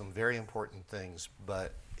did some very important things,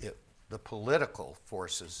 but the political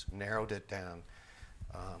forces narrowed it down.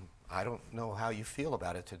 I don't know how you feel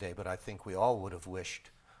about it today, but I think we all would have wished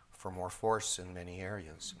for more force in many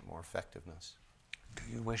areas, more effectiveness. Do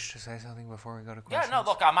you wish to say something before we go to questions? Yeah, no,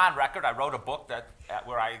 look, I'm on record. I wrote a book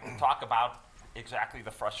where I talk about exactly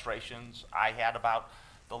the frustrations I had about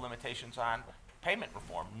the limitations on payment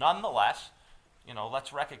reform. Nonetheless, you know,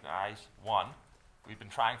 let's recognize, one, we've been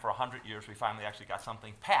trying for 100 years. We finally actually got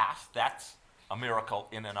something passed. That's a miracle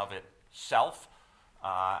in and of itself.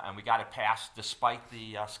 And we got it passed despite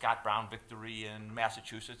the Scott Brown victory in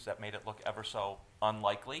Massachusetts that made it look ever so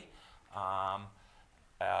unlikely.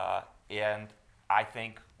 And I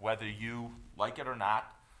think whether you like it or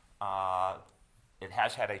not, it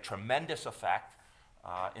has had a tremendous effect.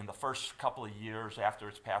 In the first couple of years after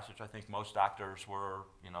its passage, I think most doctors were,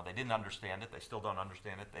 you know, they didn't understand it. They still don't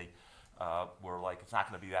understand it. They were like, it's not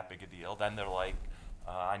going to be that big a deal. Then they're like,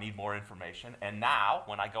 I need more information. And now,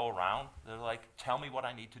 when I go around, they're like, tell me what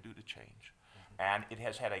I need to do to change. And it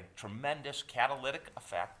has had a tremendous catalytic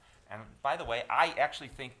effect. And by the way, I actually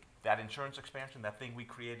think that insurance expansion, that thing we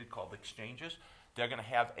created called exchanges, they're going to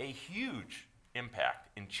have a huge impact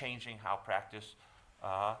in changing how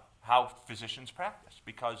physicians practice,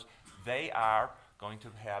 because they are going to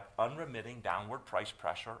have unremitting downward price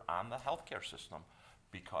pressure on the healthcare system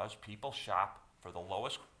because people shop for the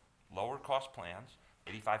lower cost plans.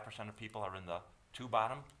 85% of people are in the 2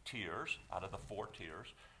 bottom tiers out of the 4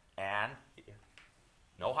 tiers, and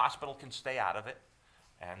no hospital can stay out of it,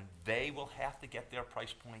 and they will have to get their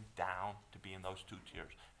price point down to be in those 2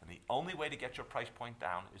 tiers. And the only way to get your price point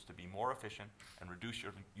down is to be more efficient and reduce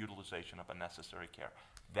your utilization of unnecessary care.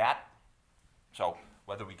 So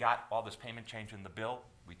whether we got all this payment change in the bill,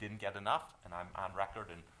 we didn't get enough, and I'm on record,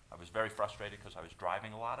 and I was very frustrated because I was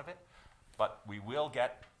driving a lot of it. But we will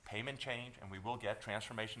get payment change, and we will get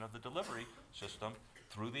transformation of the delivery system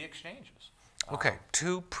through the exchanges. Okay,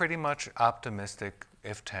 2 pretty much optimistic,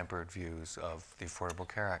 if tempered, views of the Affordable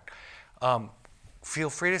Care Act. Feel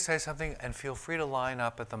free to say something, and feel free to line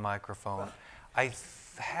up at the microphone. I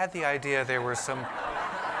had the idea there were some,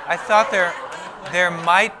 I thought there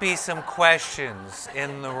might be some questions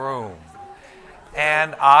in the room.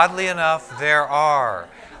 And oddly enough, there are.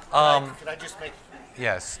 Could I just make...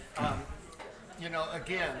 Yes. You know,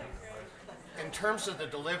 again, in terms of the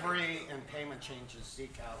delivery and payment changes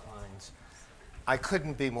Zeke outlines, I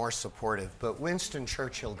couldn't be more supportive, but Winston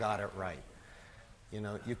Churchill got it right. You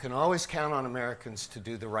know, you can always count on Americans to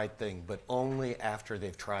do the right thing, but only after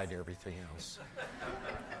they've tried everything else.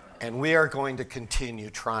 And we are going to continue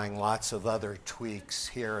trying lots of other tweaks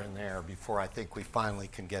here and there before I think we finally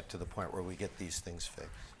can get to the point where we get these things fixed.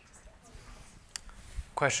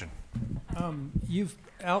 Question. You've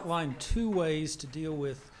outlined two ways to deal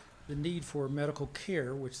with the need for medical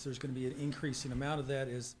care, which there's going to be an increasing amount of that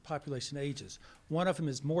as population ages. One of them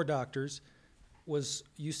is more doctors.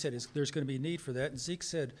 You said there's going to be a need for that. And Zeke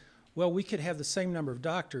said, well, we could have the same number of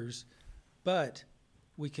doctors, but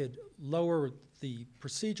we could lower the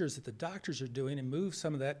procedures that the doctors are doing and move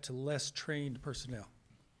some of that to less trained personnel.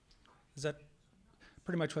 Is that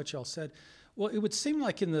pretty much what y'all said? Well, it would seem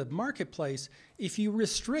like in the marketplace, if you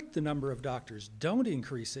restrict the number of doctors, don't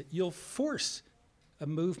increase it, you'll force a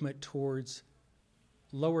movement towards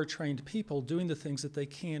lower trained people doing the things that they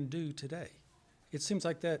can do today. It seems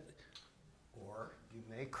like that. Or you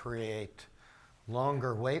may create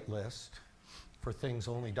longer wait lists for things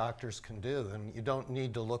only doctors can do. And you don't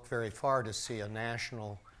need to look very far to see a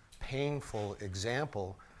national painful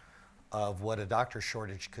example of what a doctor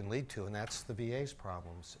shortage can lead to, and that's the VA's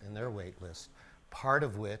problems and their wait list. Part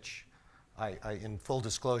of which, in full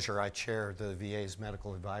disclosure, I chair the VA's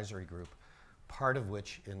medical advisory group, part of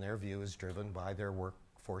which, in their view, is driven by their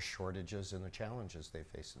workforce shortages and the challenges they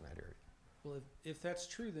face in that area. Well, if that's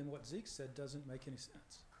true, then what Zeke said doesn't make any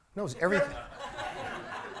sense. No, it's everything.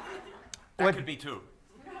 That could be too.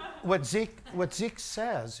 What Zeke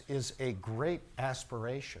says is a great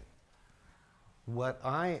aspiration. What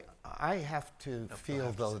I have to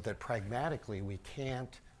feel, though, that pragmatically we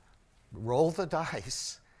can't roll the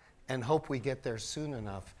dice and hope we get there soon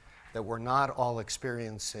enough that we're not all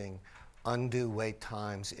experiencing undue wait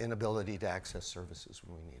times, inability to access services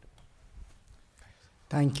when we need them.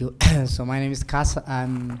 Thank you. So my name is Kas.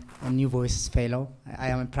 I'm a New Voices Fellow. I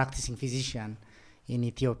am a practicing physician in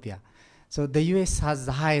Ethiopia. So the US has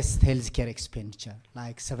the highest healthcare expenditure,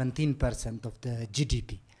 like 17% of the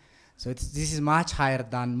GDP. So this is much higher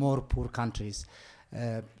than more poor countries.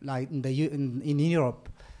 Like in Europe,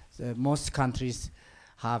 most countries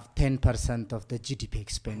have 10% of the GDP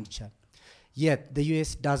expenditure. Yet the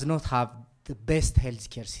US does not have the best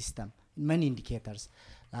healthcare system in many indicators,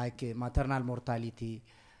 like maternal mortality,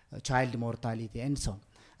 child mortality, and so on.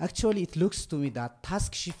 Actually, it looks to me that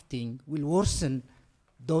task shifting will worsen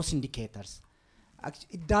those indicators.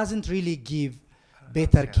 It doesn't really give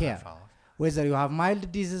better care. Whether you have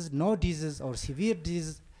mild disease, no disease, or severe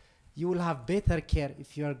disease, you will have better care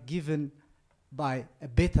if you are given by a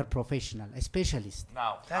better professional, a specialist.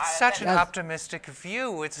 No, That's such an optimistic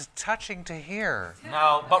view. It's touching to hear.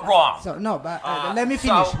 No, but wrong. So no, but let me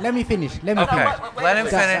finish. Let me finish. Okay, let him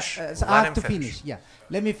finish. So I have to finish. Yeah,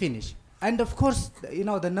 let me finish. And of course, you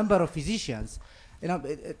know, the number of physicians, you know,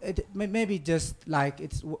 it maybe just like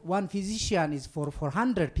it's one physician is for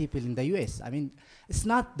 400 people in the US. I mean, it's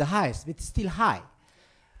not the highest, but it's still high.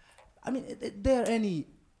 I mean, is there any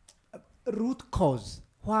root cause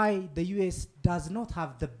why the US does not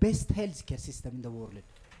have the best healthcare system in the world,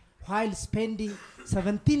 while spending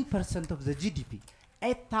 17% of the GDP,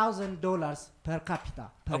 $8,000 per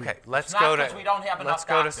capita per Okay, year? let's It's go not to. 'cause we don't have enough let's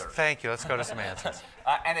go to. doctors. Thank you. Let's go to some answers.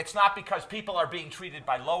 And it's not because people are being treated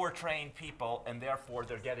by lower trained people and therefore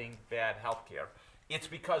they're getting bad health care. It's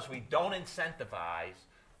because we don't incentivize,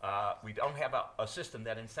 we don't have a system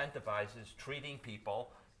that incentivizes treating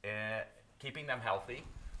people, keeping them healthy,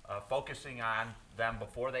 focusing on them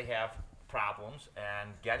before they have problems and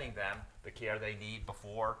getting them the care they need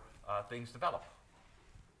before things develop.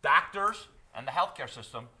 Doctors and the healthcare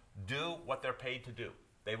system do what they're paid to do.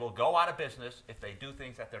 They will go out of business if they do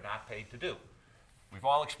things that they're not paid to do. We've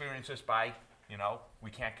all experienced this by, you know,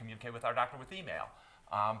 we can't communicate with our doctor with email.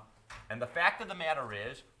 And the fact of the matter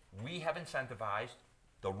is, we have incentivized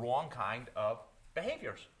the wrong kind of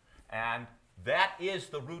behaviors. And that is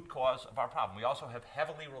the root cause of our problem. We also have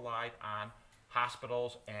heavily relied on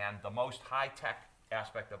hospitals and the most high-tech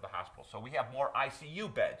aspect of the hospital. So we have more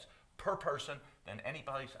ICU beds per person than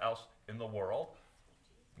anybody else in the world,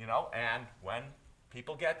 you know, and when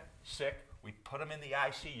people get sick, we put them in the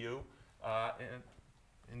ICU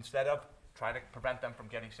instead of trying to prevent them from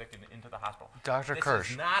getting sick into the hospital. Dr. Kirch.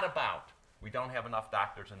 This is not about we don't have enough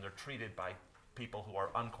doctors and they're treated by people who are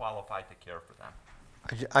unqualified to care for them.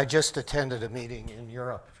 I just attended a meeting in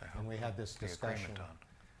Europe, and we had this discussion.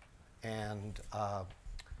 And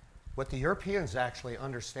what the Europeans actually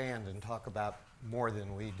understand and talk about more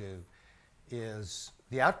than we do is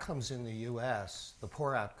the outcomes in the US, the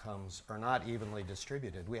poor outcomes, are not evenly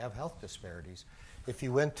distributed. We have health disparities. If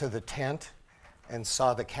you went to the tent and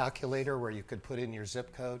saw the calculator where you could put in your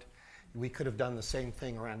zip code, we could have done the same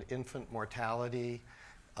thing around infant mortality,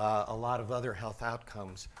 a lot of other health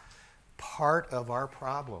outcomes. Part of our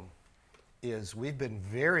problem is we've been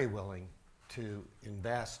very willing to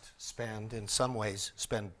invest, spend, in some ways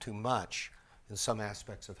spend too much in some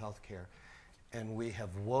aspects of healthcare, and we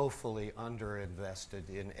have woefully underinvested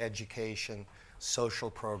in education, social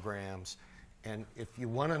programs, and if you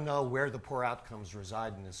want to know where the poor outcomes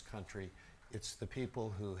reside in this country, it's the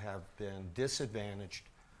people who have been disadvantaged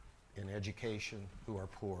in education, who are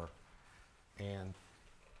poor. And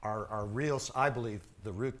our real, I believe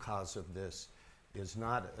the root cause of this is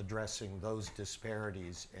not addressing those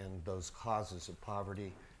disparities and those causes of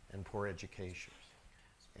poverty and poor education.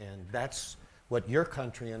 And that's what your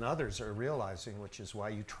country and others are realizing, which is why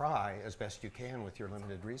you try as best you can with your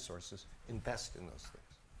limited resources, invest in those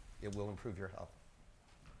things. It will improve your health.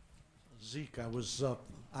 Zeke,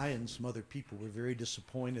 I and some other people were very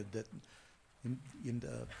disappointed that in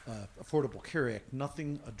the Affordable Care Act,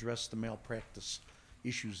 nothing addressed the malpractice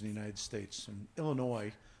issues in the United States. In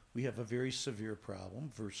Illinois, we have a very severe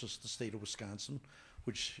problem versus the state of Wisconsin,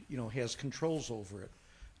 which has controls over it.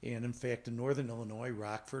 And in fact, in northern Illinois,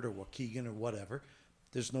 Rockford or Waukegan or whatever,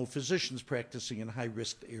 there's no physicians practicing in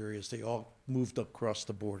high-risk areas. They all moved across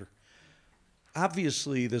the border.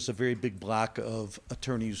 Obviously, there's a very big block of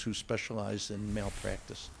attorneys who specialize in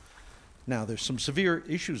malpractice. Now, there's some severe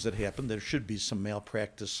issues that happen. There should be some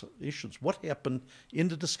malpractice issues. What happened in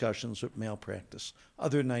the discussions with malpractice,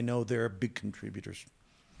 other than I know they're big contributors?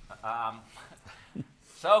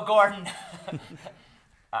 So, Gordon,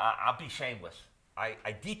 I'll be shameless.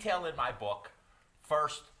 I detail in my book,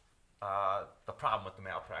 first, the problem with the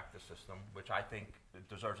malpractice system, which I think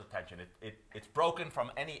deserves attention. It's broken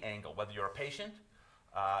from any angle, whether you're a patient,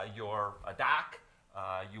 you're a doc,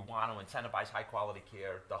 you want to incentivize high-quality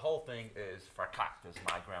care. The whole thing is verkackt, as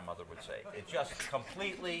my grandmother would say. It's just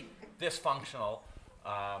completely dysfunctional,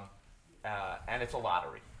 and it's a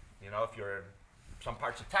lottery. If you're in some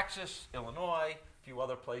parts of Texas, Illinois, a few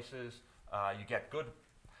other places, you get good.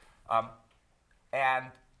 And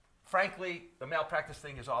frankly, the malpractice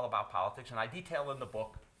thing is all about politics, and I detail in the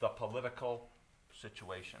book the political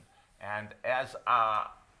situation. And as I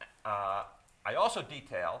also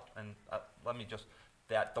detail, and let me just,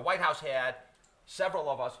 that the White House had several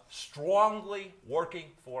of us strongly working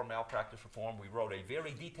for malpractice reform. We wrote a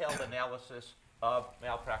very detailed analysis of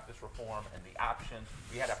malpractice reform and the options.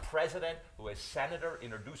 We had a president who, as senator,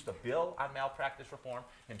 introduced a bill on malpractice reform,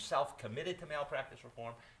 himself committed to malpractice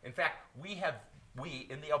reform. In fact, we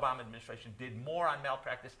in the Obama administration did more on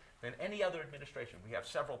malpractice than any other administration. We have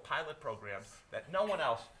several pilot programs that no one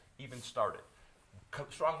else even started,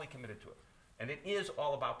 strongly committed to it. And it is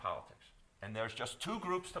all about politics. And there's just two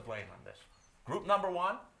groups to blame on this. Group number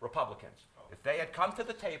one, Republicans. If they had come to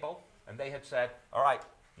the table and they had said, all right,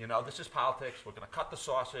 this is politics, we're going to cut the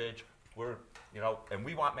sausage, and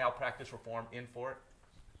we want malpractice reform in for it,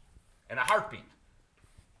 in a heartbeat,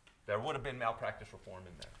 there would have been malpractice reform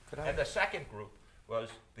in there. And the second group was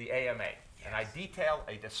the AMA. Yes. And I detail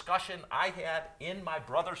a discussion I had in my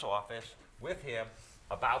brother's office with him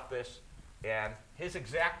about this, and his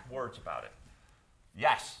exact words about it.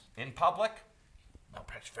 Yes, in public,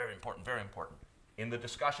 malpractice, very important, very important. In the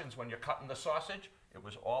discussions when you're cutting the sausage, it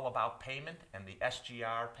was all about payment and the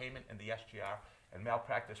SGR, and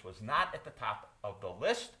malpractice was not at the top of the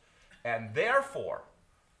list, and therefore,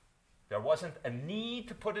 there wasn't a need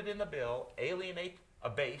to put it in the bill, alienate a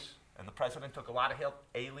base, and the president took a lot of help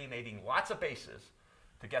alienating lots of bases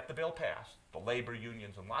to get the bill passed. The labor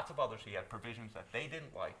unions and lots of others, he had provisions that they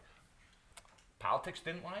didn't like. Politics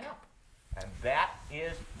didn't line up, and that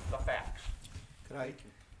is the facts.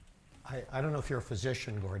 I don't know if you're a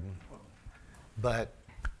physician, Gordon, but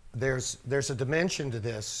there's a dimension to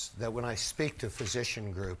this that when I speak to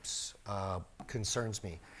physician groups concerns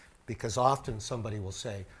me, because often somebody will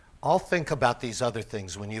say, I'll think about these other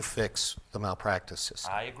things when you fix the malpractice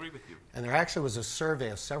system. I agree with you. And there actually was a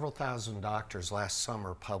survey of several thousand doctors last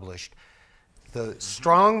summer published. The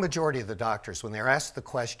strong majority of the doctors, when they're asked the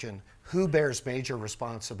question, who bears major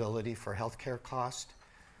responsibility for healthcare cost,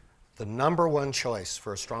 the number one choice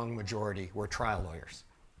for a strong majority were trial lawyers.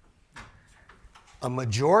 A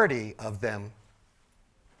majority of them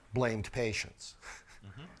blamed patients.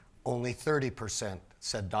 Only 30%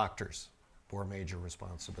 said doctors bore major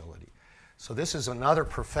responsibility. So this is another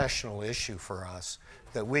professional issue for us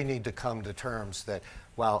that we need to come to terms that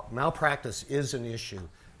while malpractice is an issue,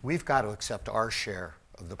 we've got to accept our share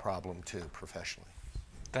of the problem too professionally.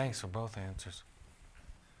 Thanks for both answers.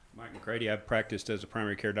 Mike McCready, I've practiced as a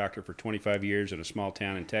primary care doctor for 25 years in a small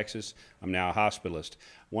town in Texas. I'm now a hospitalist.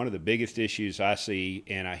 One of the biggest issues I see,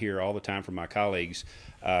 and I hear all the time from my colleagues,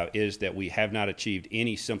 is that we have not achieved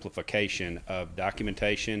any simplification of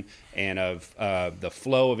documentation and of the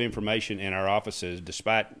flow of information in our offices,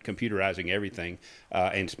 despite computerizing everything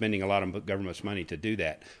and spending a lot of government's money to do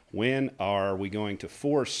that. When are we going to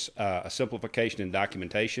force a simplification in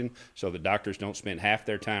documentation so that doctors don't spend half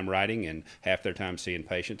their time writing and half their time seeing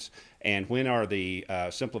patients? And when are the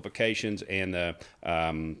simplifications and the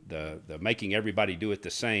making everybody do it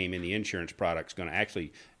the same in the insurance products going to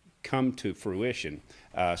actually come to fruition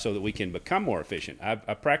so that we can become more efficient?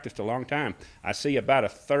 I've practiced a long time. I see about a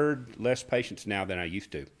third less patients now than I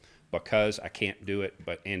used to, because I can't do it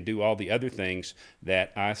and do all the other things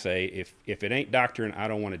that I say, if it ain't doctoring, I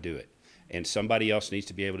don't want to do it. And somebody else needs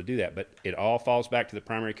to be able to do that. But it all falls back to the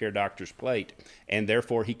primary care doctor's plate, and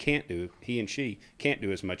therefore he and she can't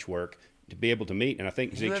do as much work to be able to meet. And I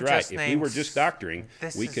think Zeke's right. If we were just doctoring,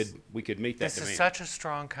 we could meet that This demand. is such a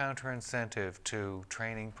strong counter-incentive to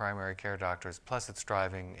training primary care doctors, plus it's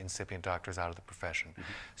driving incipient doctors out of the profession.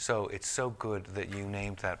 So it's so good that you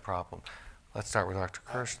named that problem. Let's start with Dr.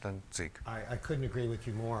 Kirch, then Zeke. I couldn't agree with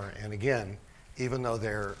you more. And again, even though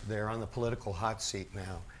they're on the political hot seat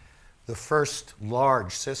now, the first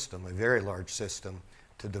large system, a very large system,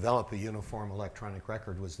 to develop a uniform electronic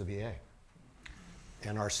record was the VA.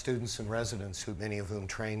 And our students and residents, many of whom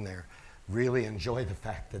train there, really enjoy the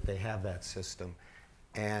fact that they have that system.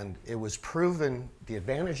 And it was proven, the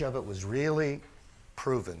advantage of it was really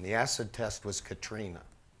proven. The acid test was Katrina.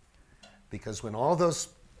 Because when all those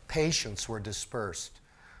patients were dispersed,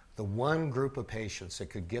 the one group of patients that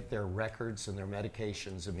could get their records and their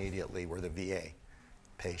medications immediately were the VA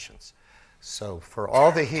patients. So for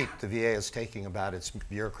all the heat the VA is taking about its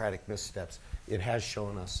bureaucratic missteps, it has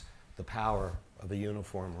shown us the power of a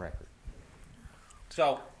uniform record.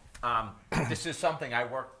 So this is something I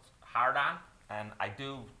worked hard on, and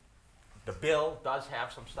the bill does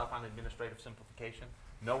have some stuff on administrative simplification,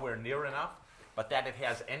 nowhere near enough, but that it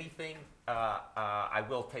has anything, I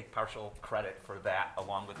will take partial credit for that,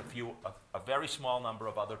 along with a very small number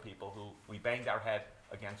of other people who we banged our head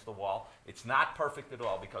against the wall. It's not perfect at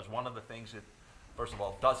all, because one of the things it, first of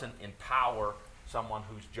all, doesn't empower someone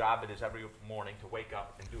whose job it is every morning to wake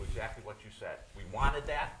up and do exactly what you said. We wanted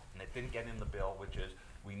that, and it didn't get in the bill, which is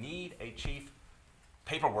we need a chief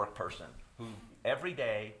paperwork person who every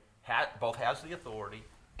day both has the authority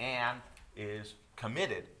and is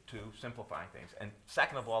committed to simplifying things. And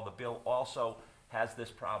second of all, the bill also has this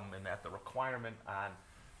problem in that the requirement on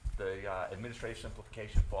the administrative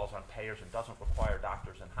simplification falls on payers and doesn't require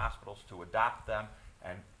doctors and hospitals to adopt them,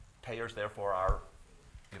 and payers therefore are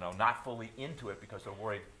not fully into it because they're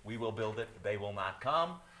worried we will build it, they will not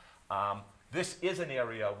come. This is an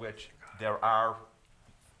area which there are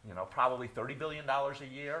probably $30 billion a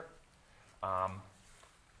year.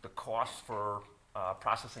 The cost for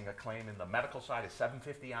processing a claim in the medical side is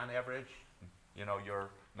 $7.50 on average. Your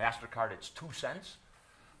MasterCard, it's 2 cents.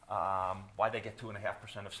 Why they get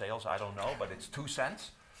 2.5% of sales, I don't know, but it's 2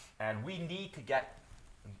 cents. And we need to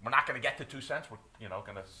we're not going to get to 2 cents,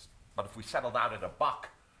 but if we settled out at $1,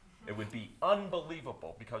 it would be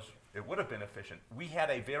unbelievable because it would have been efficient. We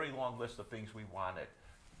had a very long list of things we wanted.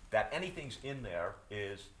 That anything's in there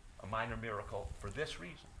is a minor miracle for this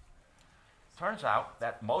reason. Turns out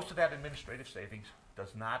that most of that administrative savings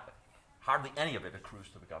hardly any of it accrues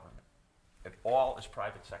to the government. It all is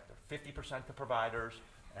private sector, 50% to providers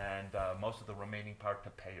and most of the remaining part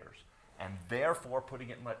to payers. And therefore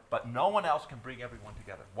putting it but no one else can bring everyone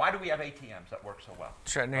together. Why do we have ATMs that work so well?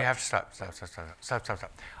 Sure, no, you have to stop.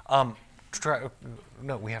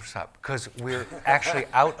 No, we have to stop because we're actually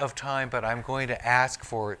out of time, but I'm going to ask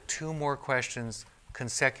for 2 more questions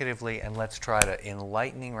consecutively, and let's try to, in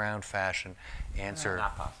lightning round fashion, answer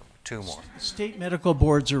Not possible. 2 more. State medical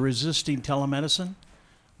boards are resisting telemedicine.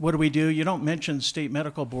 What do? You don't mention state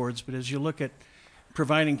medical boards, but as you look at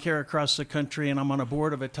providing care across the country, and I'm on a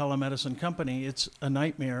board of a telemedicine company, it's a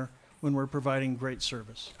nightmare when we're providing great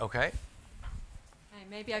service. Okay.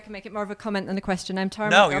 Maybe I can make it more of a comment than a question. I'm Tara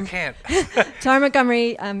No, Montgomery. you can't. Tara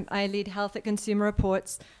Montgomery. I lead Health at Consumer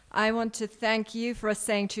Reports. I want to thank you for us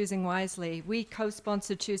saying Choosing Wisely. We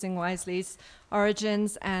co-sponsored Choosing Wisely's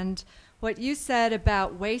origins, and what you said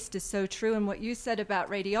about waste is so true, and what you said about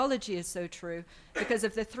radiology is so true, because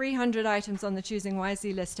of the 300 items on the Choosing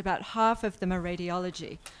Wisely list, about half of them are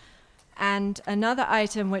radiology. And another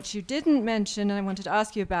item which you didn't mention, and I wanted to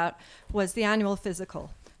ask you about, was the annual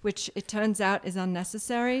physical. which it turns out is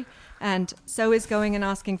unnecessary, and so is going and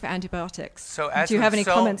asking for antibiotics. So as do you have any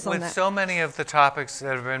comments on with that? so many of the topics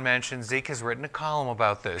that have been mentioned, Zeke has written a column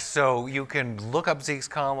about this. So you can look up Zeke's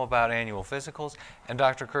column about annual physicals. And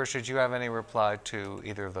Dr. Kirch, did you have any reply to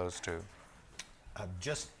either of those two?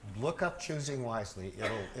 Just look up Choosing Wisely.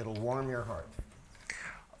 It'll warm your heart.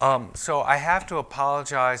 So I have to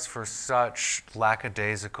apologize for such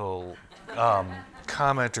lackadaisical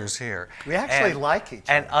commenters here. We actually like each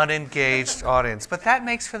An other. unengaged audience, but that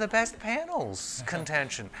makes for the best panels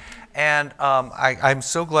contention. And I'm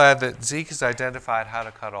so glad that Zeke has identified how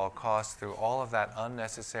to cut all costs through all of that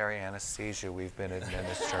unnecessary anesthesia we've been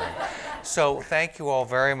administering. So thank you all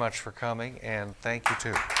very much for coming, and thank you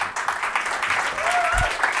too.